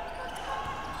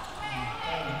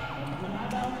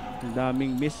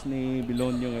 Daming miss ni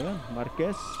Bilonyo ngayon.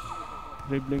 Marquez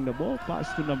dribbling the ball,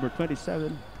 pass to number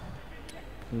 27.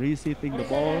 Resetting the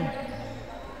ball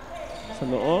sa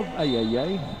loob. Ay.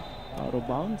 Out of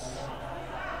bounds.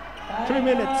 3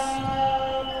 minutes.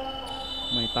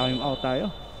 May time out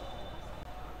tayo.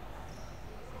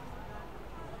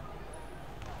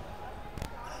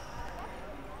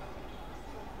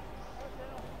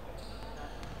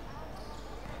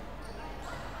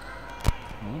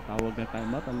 Tawag na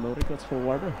timeout ang Loriekot'S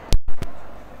forwarder.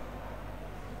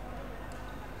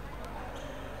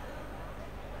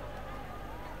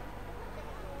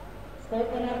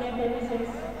 Score po natin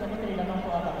 26-23 naman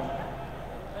po ako.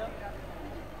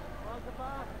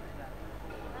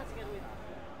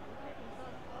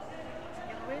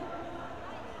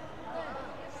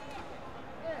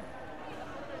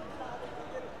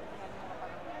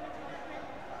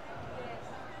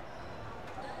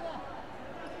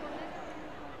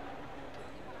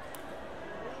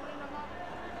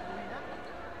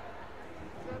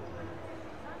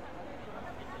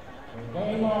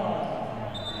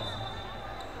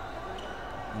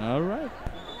 All right.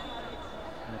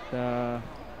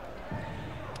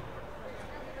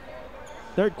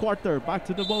 Third quarter, back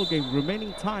to the ball game.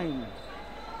 Remaining time,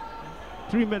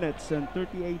 3 minutes and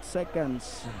 38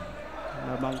 seconds.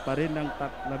 Lamang pa rin ng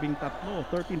 13.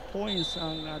 13 points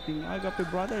ang ating Agape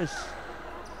Brothers.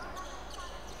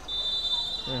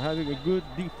 They're having a good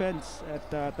defense at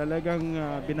talagang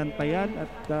binantayan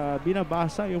at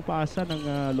binabasa yung pasa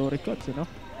ng Loriekot'S, you know?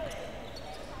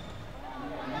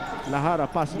 Lahara,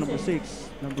 pass number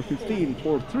 6, number 15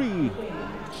 for 3,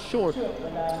 short.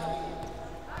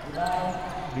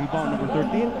 Rebound number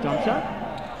 13, jump shot.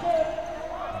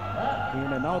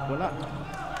 In and out, wala.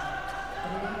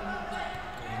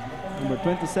 Number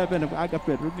 27 of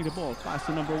Agape, dribbling the ball. Pass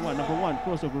to number 1. Number 1,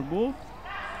 crossover move.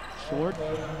 Short,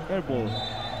 air ball.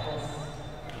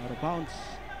 Out of bounds.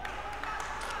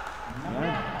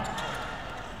 Ayan.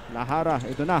 Lahara,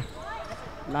 ito na.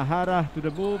 Lahara to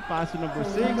the move. Pass to number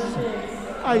 6.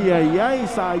 Ay,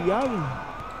 sayang.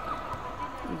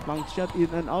 Bank shot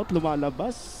in and out,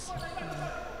 lumalabas.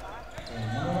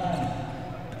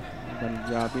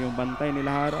 Grabe yung bantay ni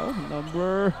Lahara. Oh,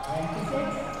 number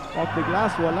off the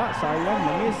glass, wala. Sayang,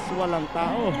 manis, walang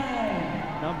tao.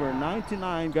 Number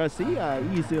 99, Garcia,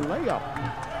 easy layup.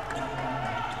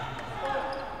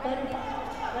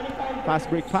 Pass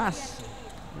break pass.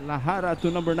 Lahara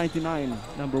to number 99,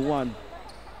 number 1.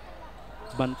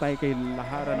 Bantay kay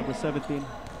Lahara, number 17.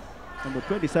 Number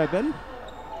 27.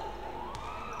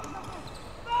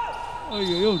 Ay,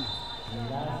 yun.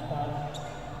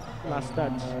 Last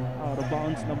touch. Out of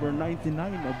bounds, number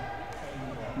 99 of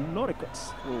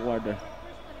Loriekot'S forwarder.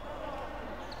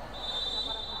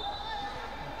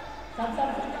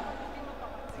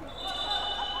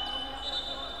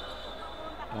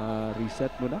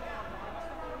 Reset mo na.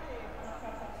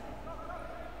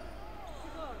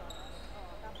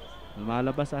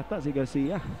 Malabas ata si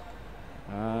Garcia.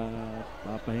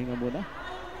 Papahinga muna.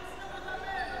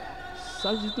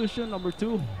 Substitution number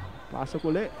 2. Pasok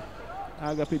uli.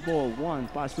 Agape ball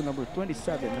 1. Pass to number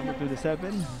 27. Number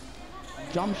 27.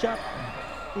 Jump shot.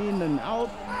 In and out.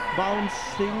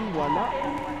 Bouncing. Wala.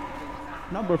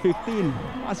 Number 15.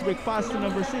 Pass break pass to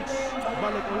number 6.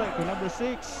 Balik ulit to number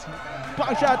 6.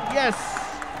 Bank shot. Yes!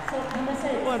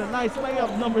 What a nice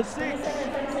layup. Number 6.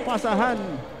 Pasahan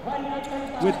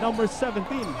with number 17.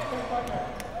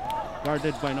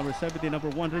 Guarded by number 17. Number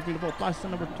 1 dribbling the ball. Pass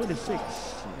to number 26.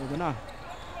 Ito na.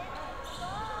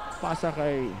 Pasa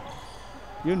kay...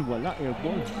 Yun, wala. Air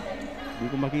ball. Hindi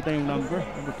ko makita yung number.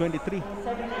 Number 23.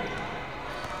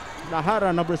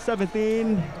 Lahara, number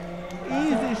 17.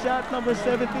 Easy shot, number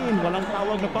 17. Walang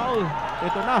tawag na foul.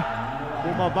 Ito na.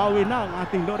 Bumabawi na ang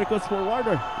ating Loriekot'S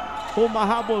forwarder.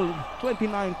 Humahabol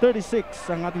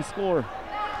 29-36 ang ating score.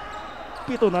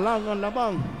 7 na lang ang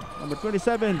lamang. Number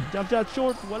 27, jump shot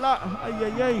short, wala.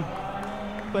 Ay.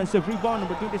 Offensive rebound,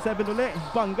 number 27 uli.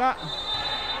 Bangga.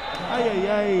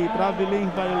 Ay.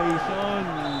 Traveling violation.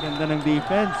 Ganda ng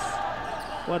defense.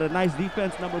 What a nice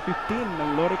defense, number 15 ng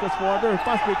Loriekot'S forwarder.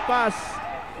 Pass break pass.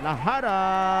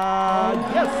 Lahara.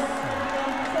 Yes!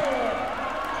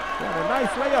 What a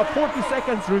nice layup. 40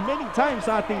 seconds remaining time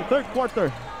sa ating third quarter.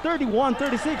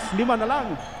 31-36. 5 na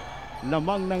lang.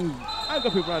 Lamang ng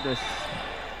Agape Brothers.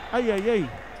 Ay.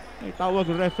 May tawag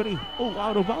ng referee. Oh,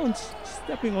 out of bounds.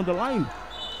 Stepping on the line.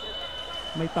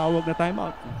 May tawag na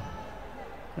timeout.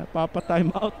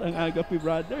 Napapa-timeout ang Agape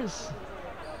Brothers.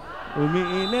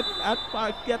 Umiinit at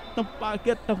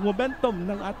paakyat ng momentum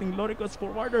ng ating Loriekot'S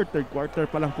forwarder. Third quarter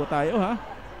pa lang po tayo, ha?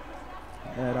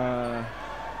 Pero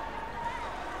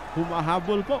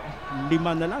humahabol po. 5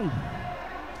 na lang.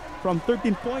 From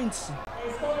 13 points.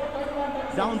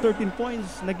 Down 13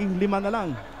 points. Naging 5 na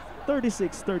lang.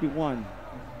 36-31.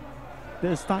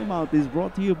 This timeout is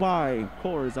brought to you by, of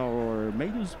course, our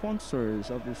major sponsors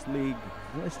of this league,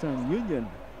 Western Union,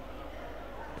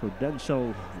 Prudential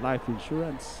Life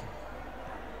Insurance,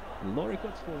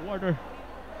 Loriekot'S forwarder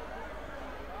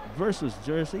versus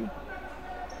Jersey.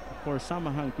 Of course,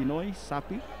 Samahang Pinoy,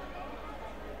 Sapi.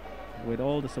 With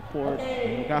all the support,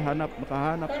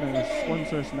 makahanap ng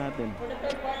sponsors natin.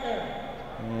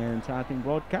 And sa ating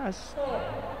broadcast,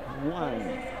 1.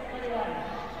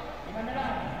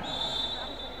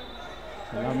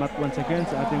 Salamat once again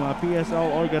sa ating mga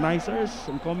PSL organizers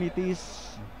and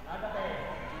committees.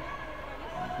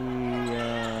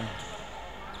 The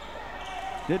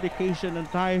dedication and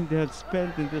time they have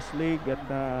spent in this league at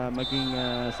maging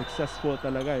successful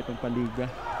talaga itong paliga.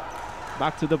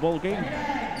 Back to the ball game.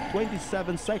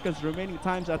 27 seconds remaining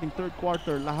time sa ating third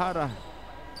quarter. Lahara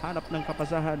hanap ng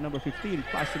kapasahan, number 15.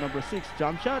 Pass to number 6.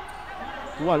 Jump shot.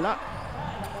 Wala.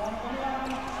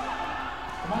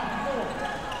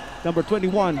 Number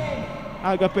 21.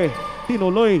 Agape.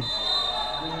 Tinuloy.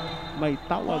 May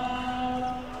tawag.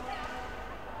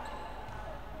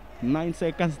 9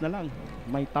 seconds na lang.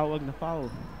 May tawag na foul.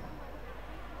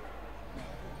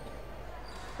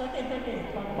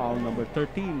 Foul number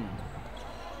 13.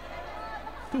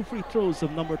 2 free throws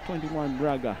of number 21,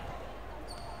 Braga.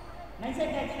 9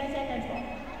 seconds po.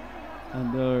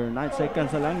 Under 9 seconds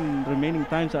na lang remaining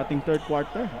time sa ating third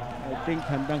quarter. I think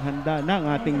handang-handa na ang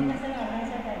ating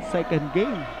second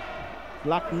game.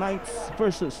 Black Knights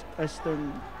versus the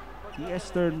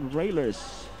Eastern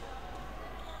Railers.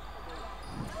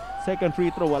 Second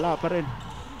free throw, wala pa rin.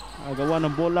 Agawa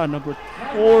ng bola. Number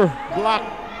 4. Block.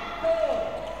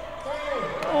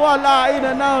 Wala. In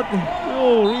and out.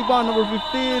 Oh, rebound number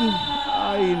 15.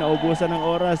 Ay, naubusan ng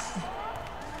oras.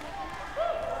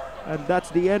 And that's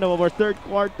the end of our third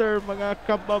quarter, mga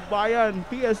kababayan.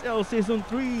 PSL Season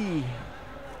 3.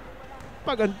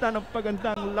 Pagandang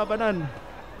labanan.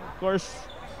 Of course,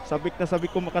 sabik na sabik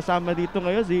ko makasama dito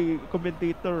ngayon si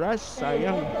commentator Rush.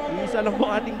 Sayang, isa lang po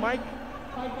ating mic.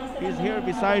 He's here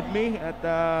beside me. At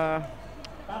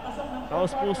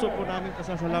taos puso po namin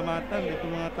pasasalamatan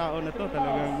itong mga tao na to.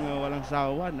 Talagang walang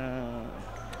sawa na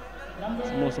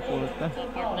sumusuporta.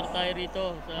 Partner tayo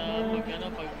rito sa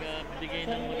pagbigay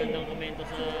ng magandang komento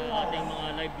sa ating mga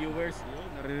live viewers.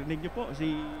 Naririnig niyo po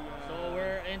si... So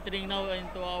we're entering now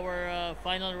into our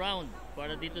final round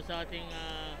para dito sa ating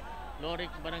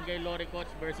Barangay Loriekot'S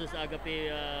versus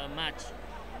Agape match.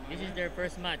 This is their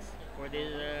first match for the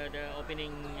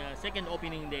opening second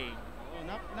opening day.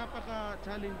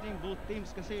 Napaka-challenging both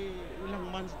teams kasi ilang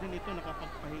months din ito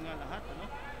nakapagpahinga lahat, ano?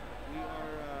 We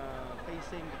are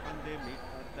facing the pandemic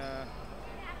at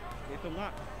ito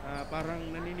nga parang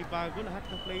naninibago lahat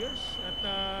ng players at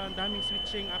ang daming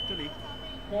switching actually.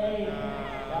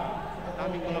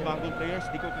 Daming mga bagong players,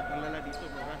 di ko kakalala dito,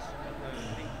 Boras.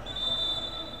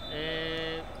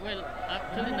 Well,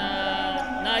 actually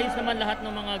naayos naman lahat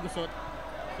ng mga gusot.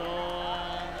 So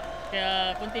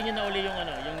kaya continue na uli yung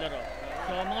laro.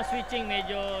 So mga switching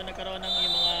medyo nagkaroon ng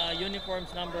yung mga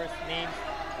uniforms, numbers, names.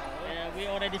 We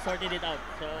already sorted it out.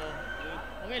 So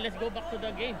okay, let's go back to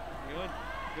the game. Yun.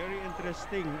 Very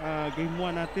interesting game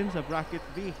 1 natin sa bracket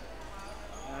B.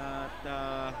 At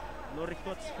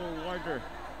Loriekot'S forwarder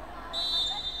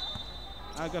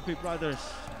Agape Brothers,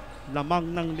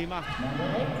 lamang ng 5.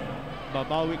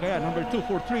 Babawi kaya number 2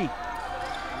 for 3.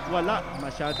 Wala,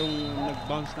 masyadong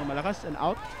nag-bounce ng malakas and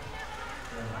out.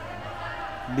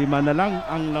 5 na lang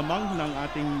ang lamang ng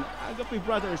ating Agape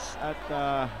Brothers. At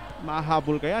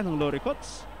mahabol kaya ng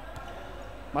Loriekot'S,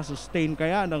 masustain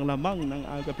kaya ng lamang ng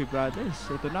Agape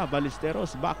Brothers. Ito na,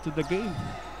 Ballesteros back to the game.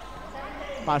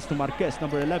 Pass to Marquez,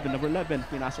 number 11,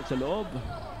 pinasok sa loob.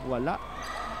 Wala.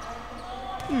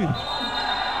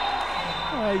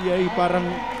 Ay,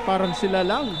 parang sila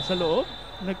lang sa loob.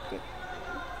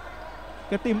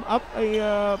 Ka-team up ay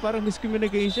parang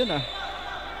miscommunication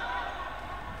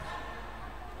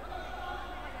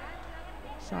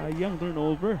Sayang,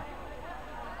 turnover.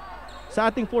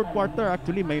 Sa ating fourth quarter,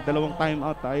 actually, may 2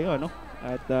 timeout tayo, ano?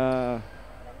 At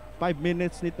 5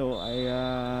 minutes nito ay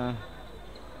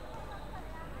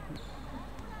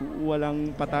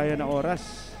walang patayan na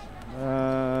oras.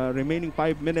 Remaining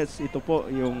 5 minutes, ito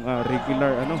po yung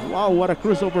regular, Wow, what a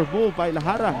crossover move by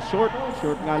Lahara. Short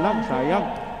nga lang, sayang.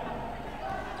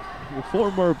 The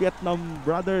former Vietnam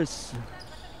Brothers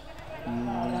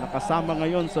nakasama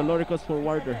ngayon sa Loriekot'S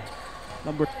forwarder.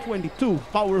 Number 22,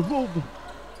 power move.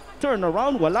 Turn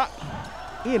around, wala.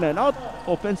 In and out,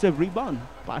 offensive rebound.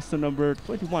 Pass to number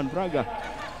 21, Braga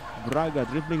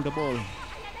dribbling the ball.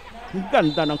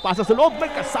 Ganda ng pasa sa loob, may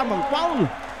kasamang foul.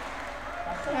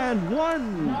 And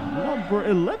number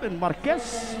 11,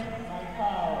 Marquez.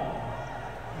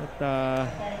 At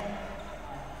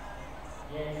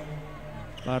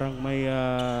parang may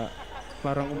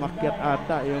parang umakyat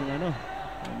ata yung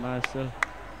muscle.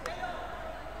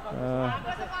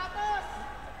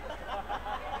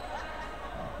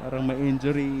 Parang may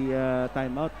injury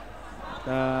timeout.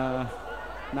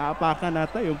 Naapakan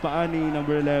nata yung paa ni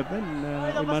number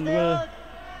 11, Emmanuel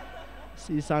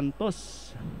si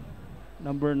Santos,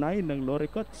 number 9 ng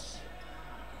Loriekot'S.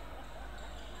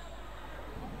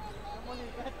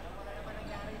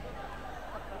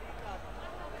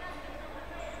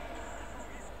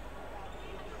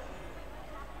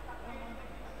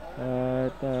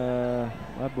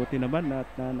 At buti naman at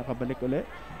nakabalik ulit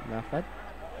lakad.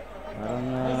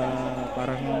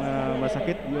 Parang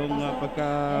masakit yung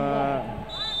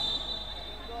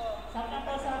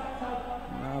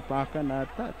naapakan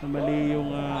ata at mali yung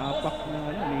apak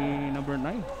ni number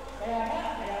 9.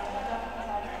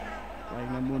 Kaya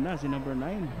nga muna si number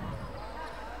 9.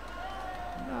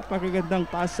 Napakagandang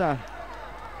pasa.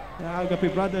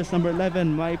 Agape Brothers, number 11,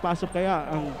 may pasok kaya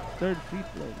ang third free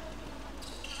throw.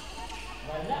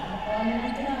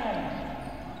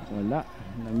 Wala.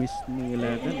 Na-miss ni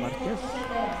 11, Marquez.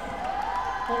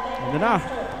 Ano na?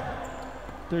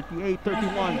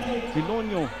 38-31.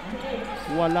 Bilonyo.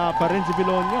 Wala pa rin si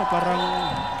Bilonyo. Parang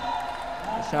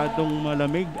masyadong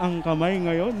malamig ang kamay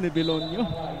ngayon ni Bilonyo.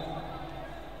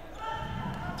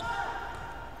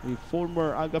 The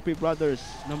former Agape Brothers,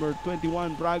 number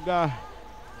 21, Braga.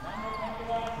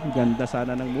 Ganda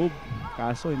sana ng move.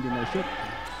 Kaso hindi na shoot.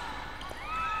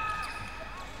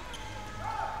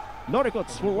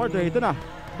 Loriekot'S forwarder. Ito na.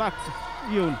 Back.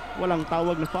 Yun. Walang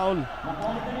tawag na foul.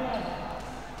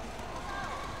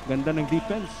 Ganda ng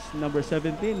defense. Number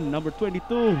 17. Number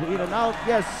 22. In and out.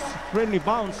 Yes. Friendly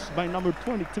bounce by number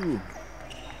 22.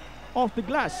 Off the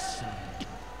glass.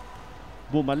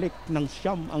 Bumalik ng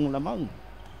siyam ang lamang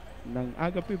ng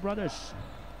Agape Brothers.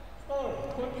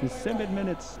 7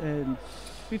 minutes and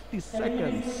 50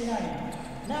 seconds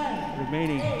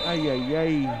remaining. Ay, ay,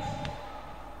 ay.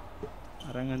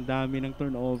 Parang ang dami ng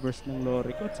turnovers ng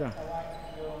Loriekot'S.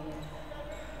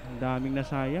 Ang daming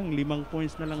nasayang. 5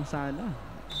 points na lang sana.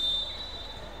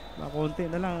 Makonti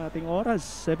na lang ating oras.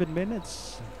 7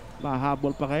 minutes.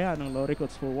 Mahabol pa kaya ng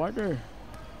Loriekot'S forwarder.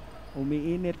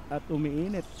 Umiinit at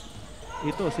umiinit.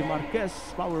 Ito si Marquez.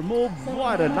 Power move.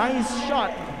 What a nice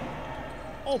shot.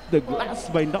 Off the glass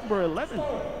by number 11.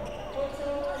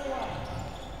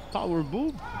 Power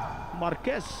move.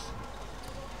 Marquez.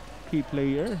 Key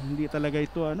player. Hindi talaga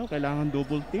ito kailangan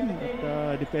double team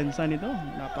at depensa nito.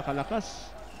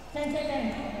 Napakalakas. 10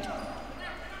 seconds.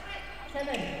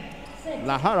 7, 6.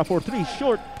 Lahara for 3.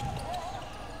 Short.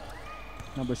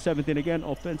 Number 17 again.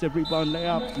 Offensive rebound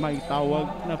layup. May tawag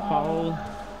na foul.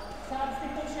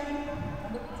 Substitution.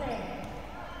 Number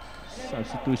 10.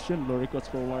 Substitution. Loriekot'S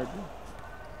forward.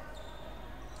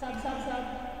 Sub.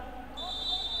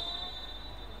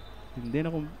 Hindi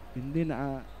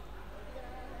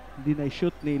na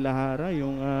shoot ni Lahara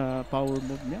yung power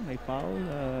move niya. May foul.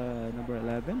 Number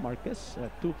 11 Marquez.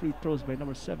 2 free throws by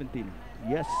number 17.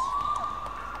 Yes.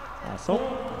 So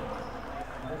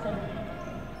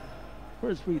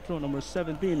first free throw number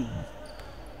 17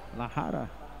 Lahara.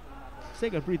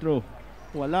 Second free throw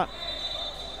wala.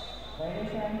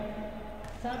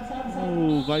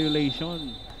 Oh,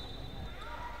 violation.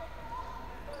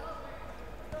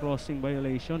 Crossing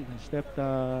violation. Step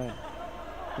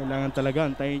kailangan talaga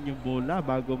antayin yung bola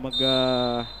bago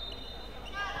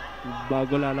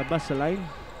bago lalabas sa line.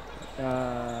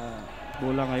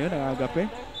 Bola ngayon ang Agape.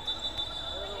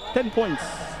 10 points.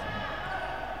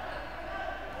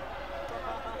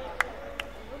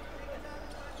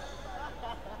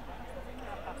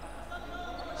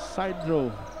 Side draw.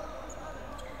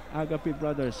 Agape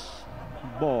Brothers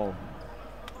ball.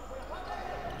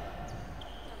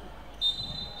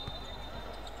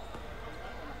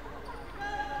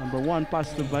 Number 1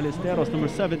 pass to Ballesteros. Number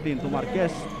 17 to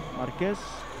Marquez. Marquez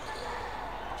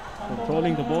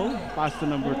controlling the ball. Pass to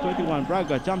number 21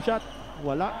 Braga. Jump shot.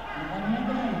 Wala.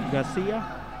 Garcia.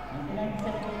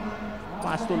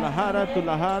 Pass to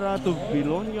Lahara to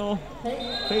Bilonio.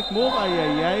 Fake move. Ay,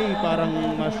 ay, ay. Parang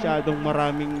masyadong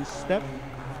maraming step.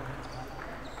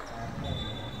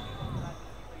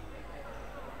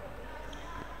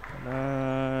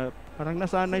 Parang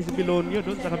nasanay si Bilonio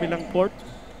doon sa kabilang court.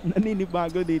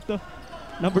 Naninibago dito.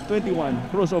 Number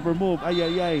 21, crossover move. Ay,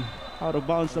 ay, ay. Out of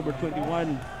bounds, number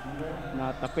 21.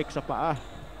 Natapik sa paa.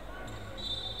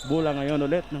 Bola ngayon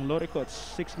ulit ng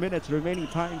Loriekot'S. 6 minutes remaining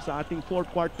time sa ating fourth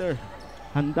quarter.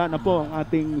 Handa na po ang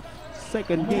ating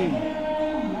second game.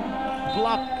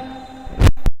 Block.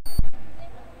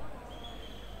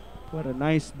 What a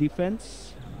nice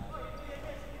defense.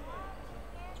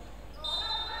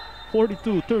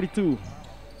 42-32.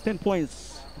 10 points.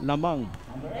 Lamang.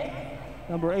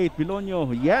 Number 8,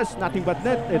 Bilonio. Yes, nothing but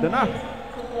net. Ito na.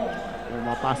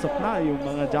 Mapasok na yung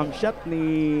mga jump shot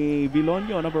ni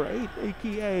Bilonio. Number 8,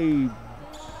 aka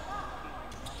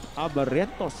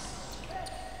Abarretos.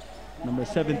 Number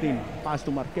 17, pass to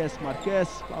Marquez. Marquez,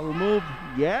 power move.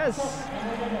 Yes.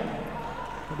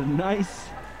 What a nice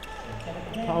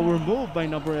power move by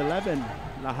number 11.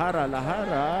 Lahara.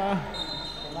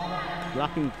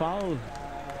 Blocking foul.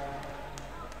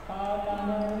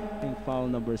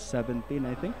 Foul number 17,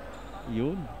 I think.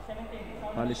 Yun.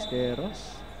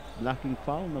 Ballesteros. Blocking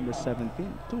foul number 17.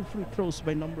 2 free throws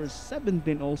by number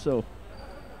 17 also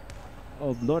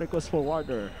of Loriekot'S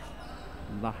forwarder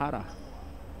Lahara.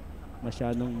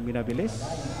 Masyadong minabilis.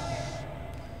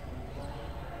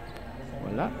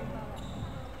 Wala.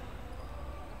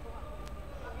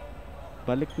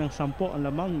 Balik ng 10 ang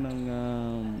lamang ng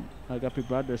Agape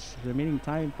Brothers. Remaining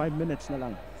time 5 minutes na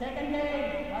lang.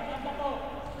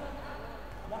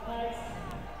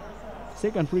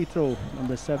 Second free throw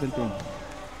number 17.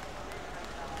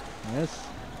 Yes.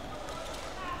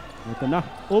 Ito na.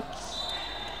 Oops.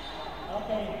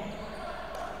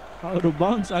 Out of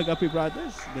bounds, Agape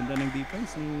Brothers. Ganda ng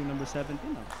defense ni number 17.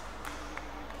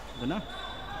 Ito na.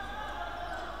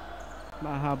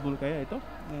 Mahabol kaya ito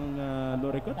ng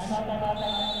Loriekot'S?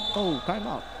 Oh,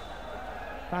 timeout.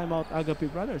 Timeout, Agape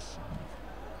Brothers.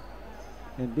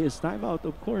 And this timeout,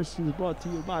 of course, is brought to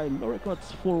you by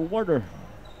Loriekot'S forwarder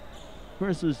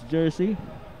versus Jersey.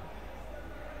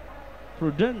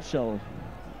 Prudential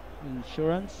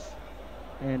Insurance,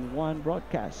 and One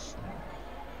Broadcast.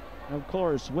 And of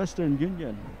course, Western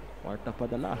Union, kwarta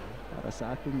padala para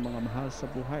sa ating mga mahal sa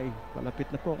buhay. Palapit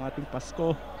na po ang ating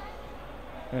Pasko.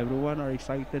 Everyone are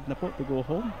excited na po to go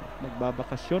home,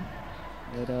 magbabakasyon.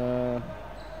 And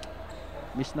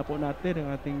miss na po natin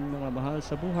ang ating mga mahal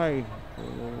sa buhay. So,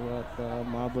 at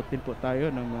maabot din po tayo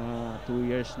ng mga 2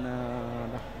 years na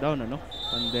lockdown,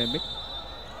 pandemic.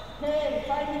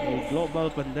 A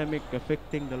global pandemic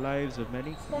affecting the lives of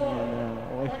many. And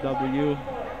OFW,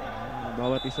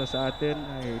 bawat isa sa atin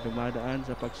ay dumadaan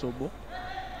sa pagsubok.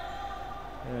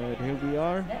 And here we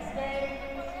are.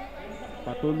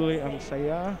 Patuloy ang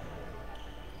saya.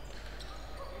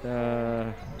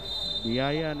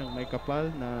 Biyaya ng may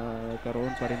kapal na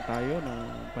karoon pa rin tayo ng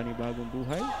panibagong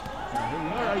buhay.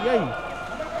 Ayay!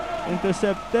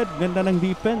 Intercepted. Ganda ng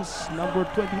defense. Number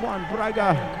 21,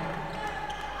 Braga.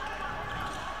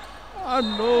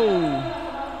 No!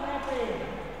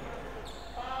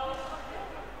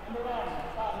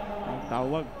 Ang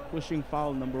tawag, pushing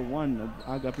foul number 1 of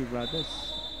Agape Brothers.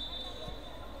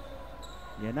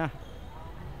 Yan na.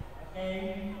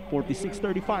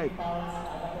 46-35.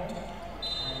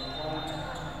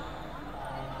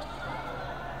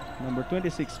 Number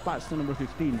 26 pass to number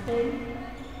 15.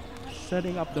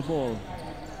 Setting up the ball.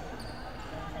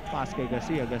 Pass kay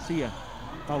Garcia. Garcia.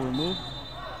 Power move.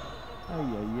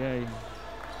 Ay.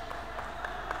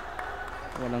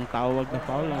 Walang tawag na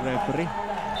foul ng referee.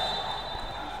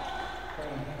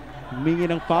 Humingi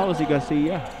ng foul si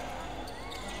Garcia.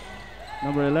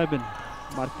 Number 11.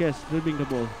 Marquez dribbling the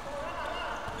ball.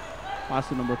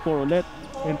 Pass to number 4 ulit.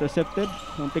 Intercepted.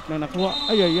 Muntik na nakuha.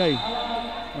 Ay.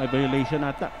 May violation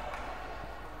ata.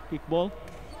 Kickball.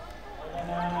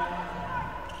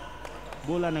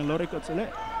 Bola ng Loriekot'S ulit.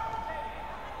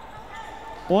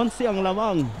 11 ang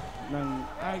lamang ng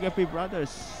Agape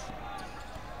Brothers.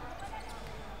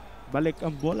 Balik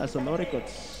ang bola sa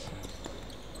Loriekot'S.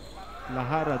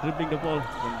 Lahara dribbling the ball.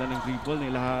 Ganda ng dribble ni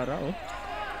Lahara.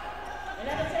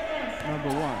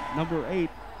 Number 1. Number 8.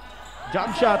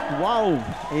 Jump shot. Wow.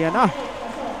 Ayan na.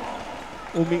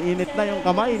 Umiinit na yung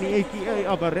kamay ni AKA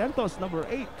Abarrientos. Number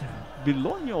 8.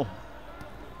 Bilonyo.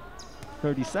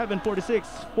 37-46.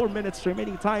 4 minutes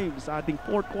remaining time sa ating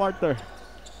fourth quarter.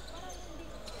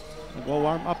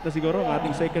 Nag-warm up na siguro ang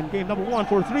ating second game. Number 1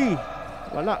 for 3.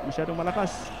 Wala. Masyadong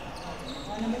malakas.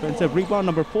 Defensive rebound.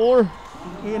 Number 4.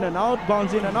 In and out.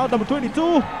 Bounce in and out. Number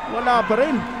 22. Wala pa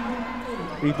rin.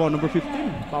 Rebound number 15.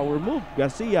 Power move.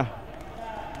 Garcia.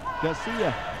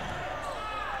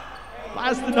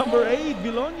 Pass to number 8.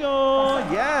 Bilonyo.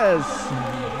 Yes.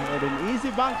 And an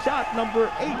easy bank shot.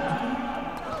 Number 8.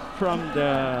 From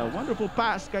the wonderful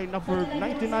pass kay number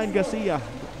 99 Garcia.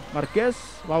 Marquez.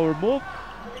 Power move.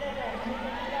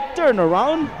 Turn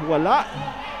around. Wala.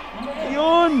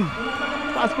 Yun.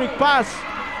 Pass break pass.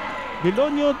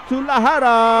 Bilonyo to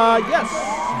Lahara. Yes.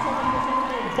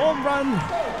 Home run.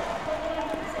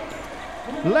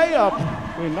 Layup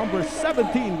with number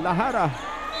 17 Lahara.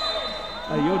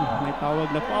 Ayun, may tawag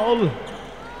na foul.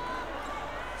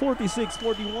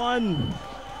 46-41.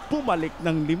 Bumalik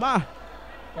ng 5.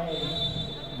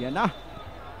 Yan na.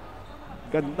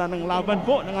 Ganda ng laban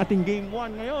po ng ating game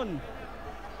 1 ngayon.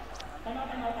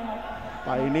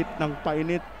 Painit ng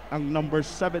painit ang number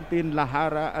 17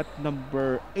 Lahara at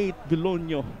number 8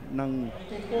 Bilonyo ng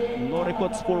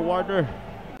Loriekot'S forwarder.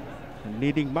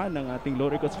 Leading man ng ating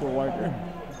Loriekot'S forwarder.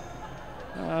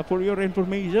 For your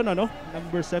information,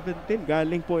 number 17,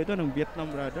 galing po ito ng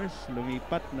Vietnam Brothers.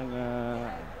 Lumipat ng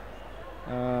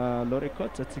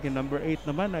Loriekot'S. At sige, number 8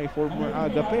 naman ay former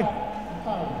Agape.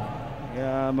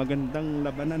 Kaya magandang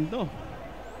labanan to.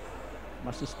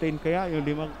 Masustain kaya yung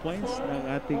 5 points ng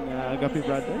ating Agape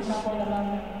Brothers.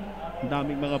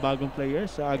 Daming mga bagong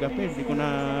players sa Agape. Hindi ko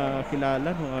na kilala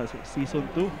season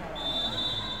 2.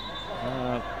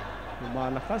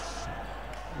 Lumalakas.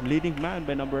 Leading man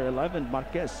by number 11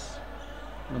 Marquez.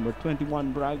 Number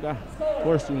 21 Braga. Of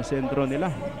course, yung sentro nila.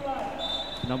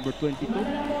 Number 22.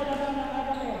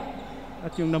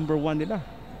 At yung number 1 nila.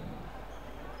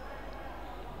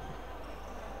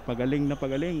 Pagaling na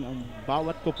pagaling ang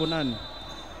bawat koponan.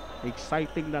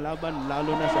 Exciting na laban,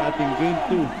 lalo na sa ating game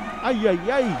 2. Ay!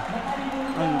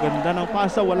 Ang ganda ng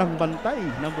pasa, walang bantay.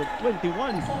 Number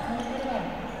 21.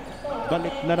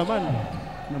 Balik na naman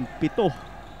ng 7.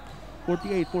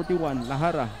 48-41,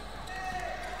 Lahara.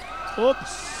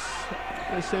 Oops!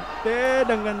 Recepted.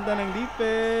 Ang ganda ng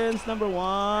defense. Number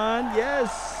 1.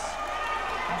 Yes!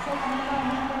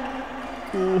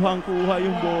 Kuhang-kuha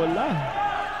yung bola.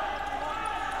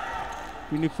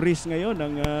 Pinifreeze ngayon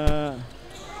ang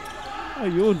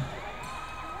ayun.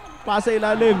 Pasa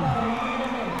ilalim.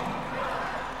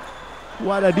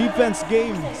 What a defense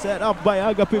game set up by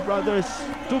Agape Brothers.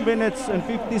 2 minutes and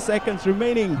 50 seconds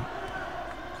remaining.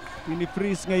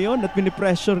 Pinifreeze ngayon at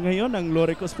pinipressure ngayon ang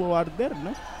Loriekot'S forwarder.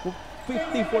 No?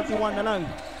 50-41 na lang.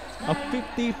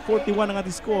 50-41 ang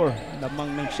ating score.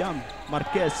 Lamang ng siyam.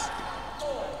 Marquez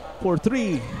for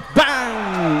 3.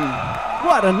 Bang!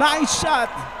 What a nice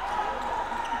shot!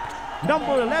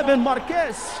 Number 11,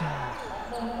 Marquez.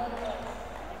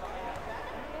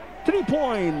 3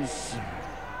 points.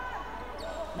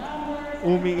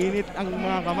 Umiinit ang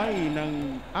mga kamay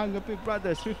ng Agape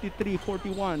Brothers.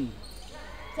 53-41.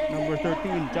 Number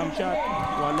 13, jump shot.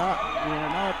 Wala. In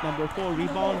and out. Number 4,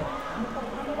 rebound.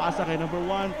 Pasa kay number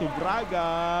 1 to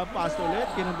Braga. Pass ulit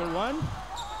kay number 1.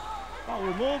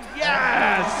 Power move.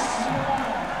 Yes!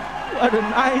 What a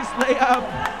nice layup.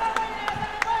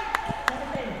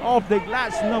 Off the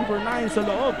glass. Number 9 sa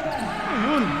loob.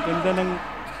 Ayun.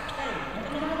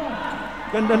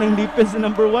 Ganda ng defense ni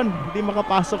number 1. Hindi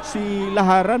makapasok si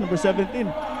Lahara. Number 17.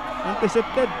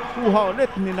 Intercepted. Kuha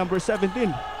ulit ni number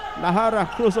 17. Lahara,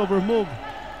 crossover move.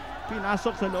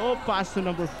 Pinasok sa loob. Pass to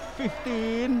number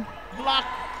 15. Block.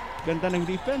 Ganda ng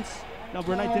defense.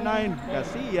 Number 99,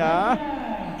 Garcia.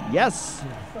 Yes.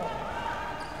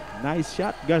 Nice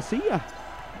shot, Garcia.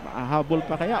 Mahahabol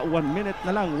pa kaya? 1 minute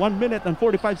na lang. 1 minute and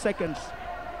 45 seconds.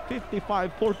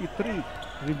 55-43.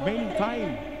 Remaining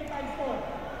time.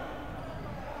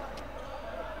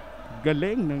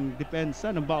 Galing ng depensa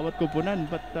ng bawat kupunan,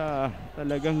 but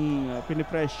talagang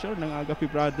pinipressure ng Agape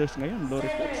Brothers ngayon.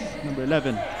 Loriekot'S, number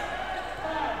 11.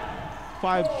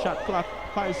 5 shot clock,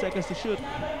 5 seconds to shoot.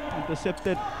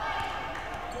 Intercepted.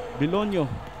 Bilonyo.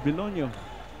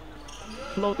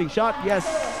 Floating shot, yes.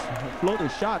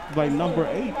 Floating shot by number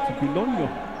 8, Bilonyo.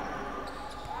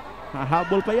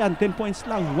 Hahabol pa yan, 10 points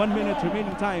lang. 1 minute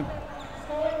remaining time.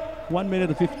 1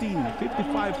 minute 15,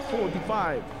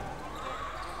 55-45.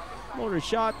 More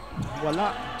shot,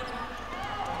 wala.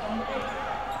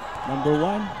 Number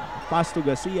 1, pass to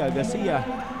Garcia.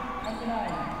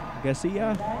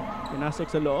 Garcia, pinasok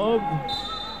sa loob.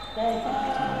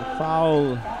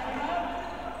 Foul.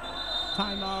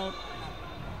 Timeout.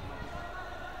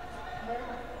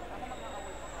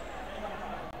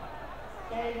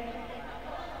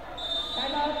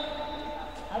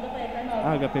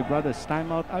 Agape Brothers,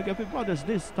 timeout. Agape Brothers,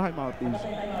 this timeout is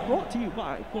brought to you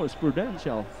by, of course,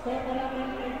 Prudential.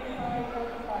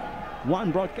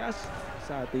 One broadcast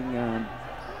sa ating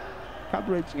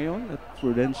coverage ngayon at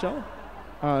Prudential.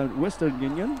 Western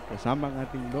Union, kasama ang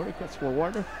ating Loriekot'S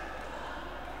forwarder.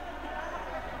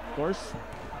 Of course,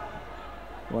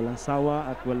 walang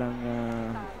sawa at walang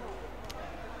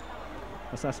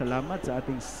pasasalamat sa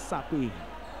ating SAPI,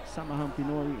 Samahang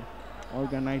Pinoy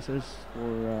organizers,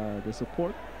 for the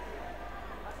support.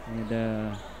 And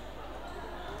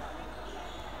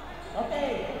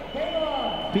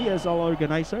PSL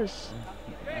organizers,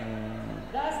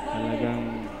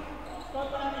 talagang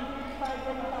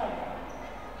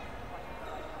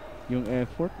yung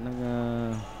effort ng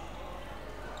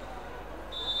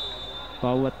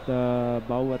bawat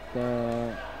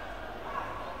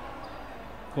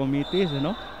committees,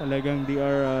 talagang they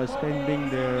are spending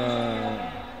their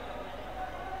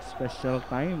special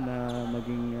time na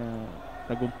maging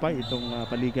tagumpay itong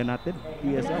paliga natin.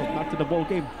 PSL, back to the ball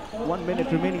game. 1 minute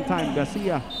remaining time.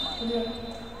 Garcia,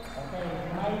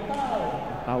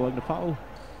 tawag na foul.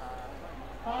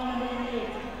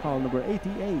 Foul number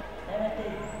 88.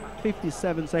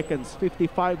 57 seconds,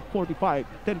 55-45.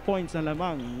 10 points na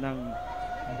lamang ng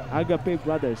Agape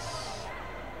Brothers.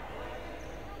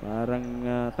 Parang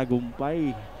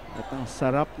tagumpay at ang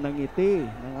sarap ng ngiti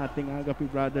ng ating Agape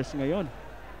Brothers ngayon.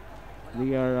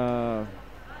 They are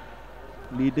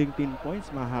leading 10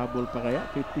 points. Mahabol pa kaya?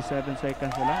 57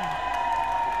 seconds na lang.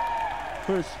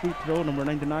 First free throw, number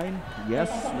 99.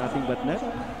 Yes, nothing but net.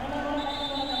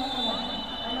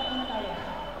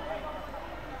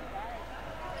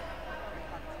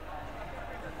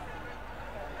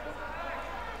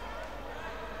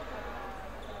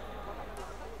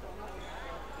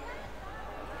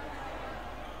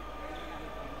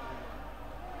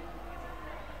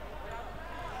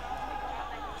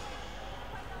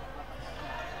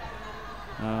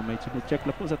 May check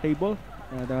na po sa table.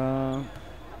 And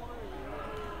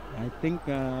I think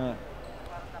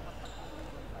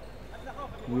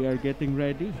we are getting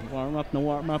ready. Warm up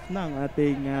na ang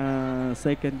ating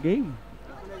second game.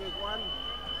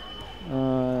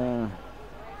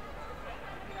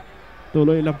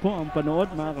 Tuloy lang po ang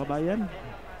panood, mga kabayan.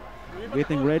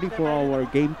 Getting ready for our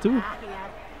game 2.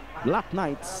 Black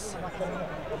Knights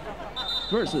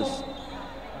versus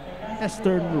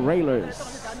Eastern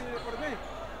Railers.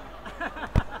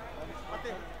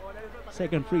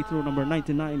 Second free throw, number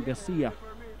 99, Garcia.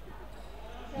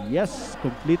 Yes,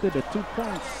 completed the 2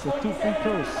 points, the 2 free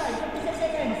throws.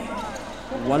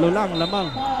 8 lang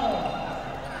lamang.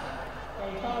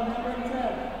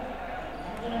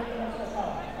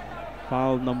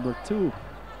 Foul number 2.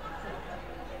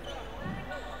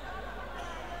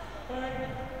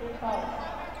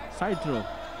 Side throw.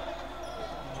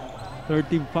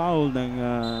 13 foul ng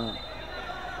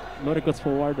Loriekot'S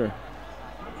forwarder.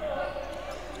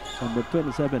 Number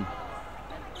 27.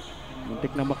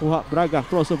 Muntik na makuha. Braga,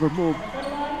 crossover move.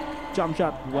 Jump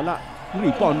shot, wala.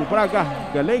 Rebound ni Braga.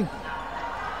 Galing.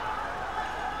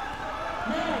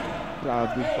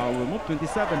 Grabe power move.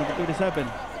 27, number 27.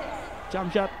 Jump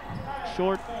shot,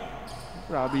 short.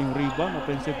 Grabe yung rebound,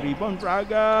 offensive rebound.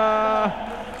 Braga,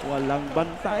 walang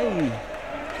bantay.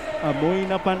 Amoy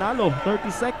na panalo.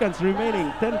 30 seconds remaining.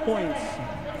 10 points.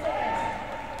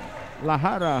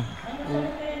 Lahara.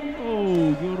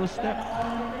 Oh, Euro step.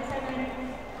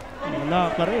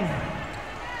 Wala pa rin.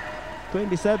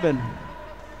 27.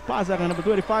 Pasa ka number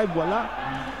 25. Wala.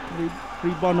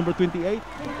 Rebound number 28.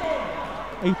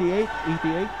 88.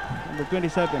 Number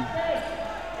 27.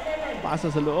 Pasa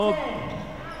sa loob.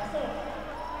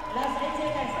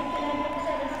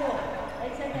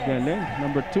 Galing.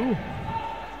 Number 2.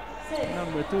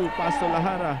 Number 2. Pass to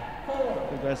Lahara.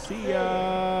 To Garcia.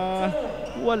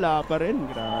 Wala pa rin.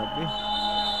 Grabe.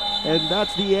 And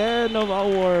that's the end of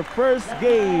our first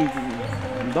game.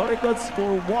 Loriekot'S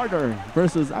forwarder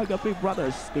versus Agape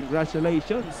Brothers.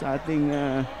 Congratulations sa ating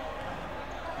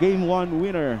Game 1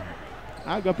 winner.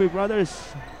 Agape Brothers.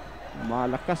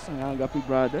 Malakas ang Agape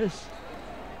Brothers.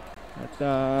 At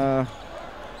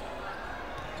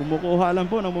kumukuha lang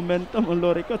po ng momentum ang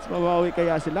Loriekot'S. Mabawi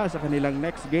kaya sila sa kanilang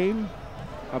next game.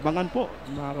 Abangan po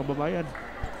mga kababayan.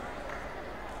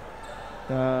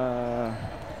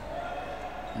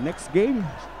 Next game,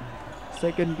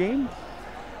 second game.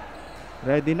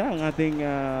 Ready na ang ating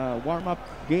warm-up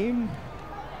game.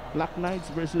 Black Knights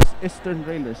versus Eastern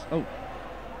Railers. Oh.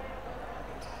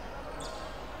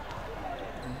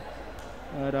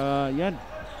 At yan.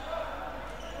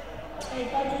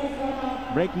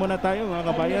 Break muna tayo mga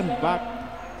kabayan. Back.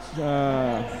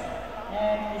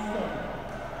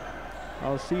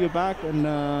 I'll see you back in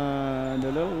a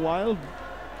little while.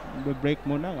 Break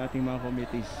muna ang ating mga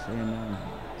committees. And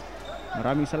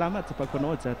maraming salamat sa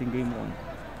pagpanood sa ating Game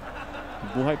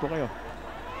 1. Buhay po kayo.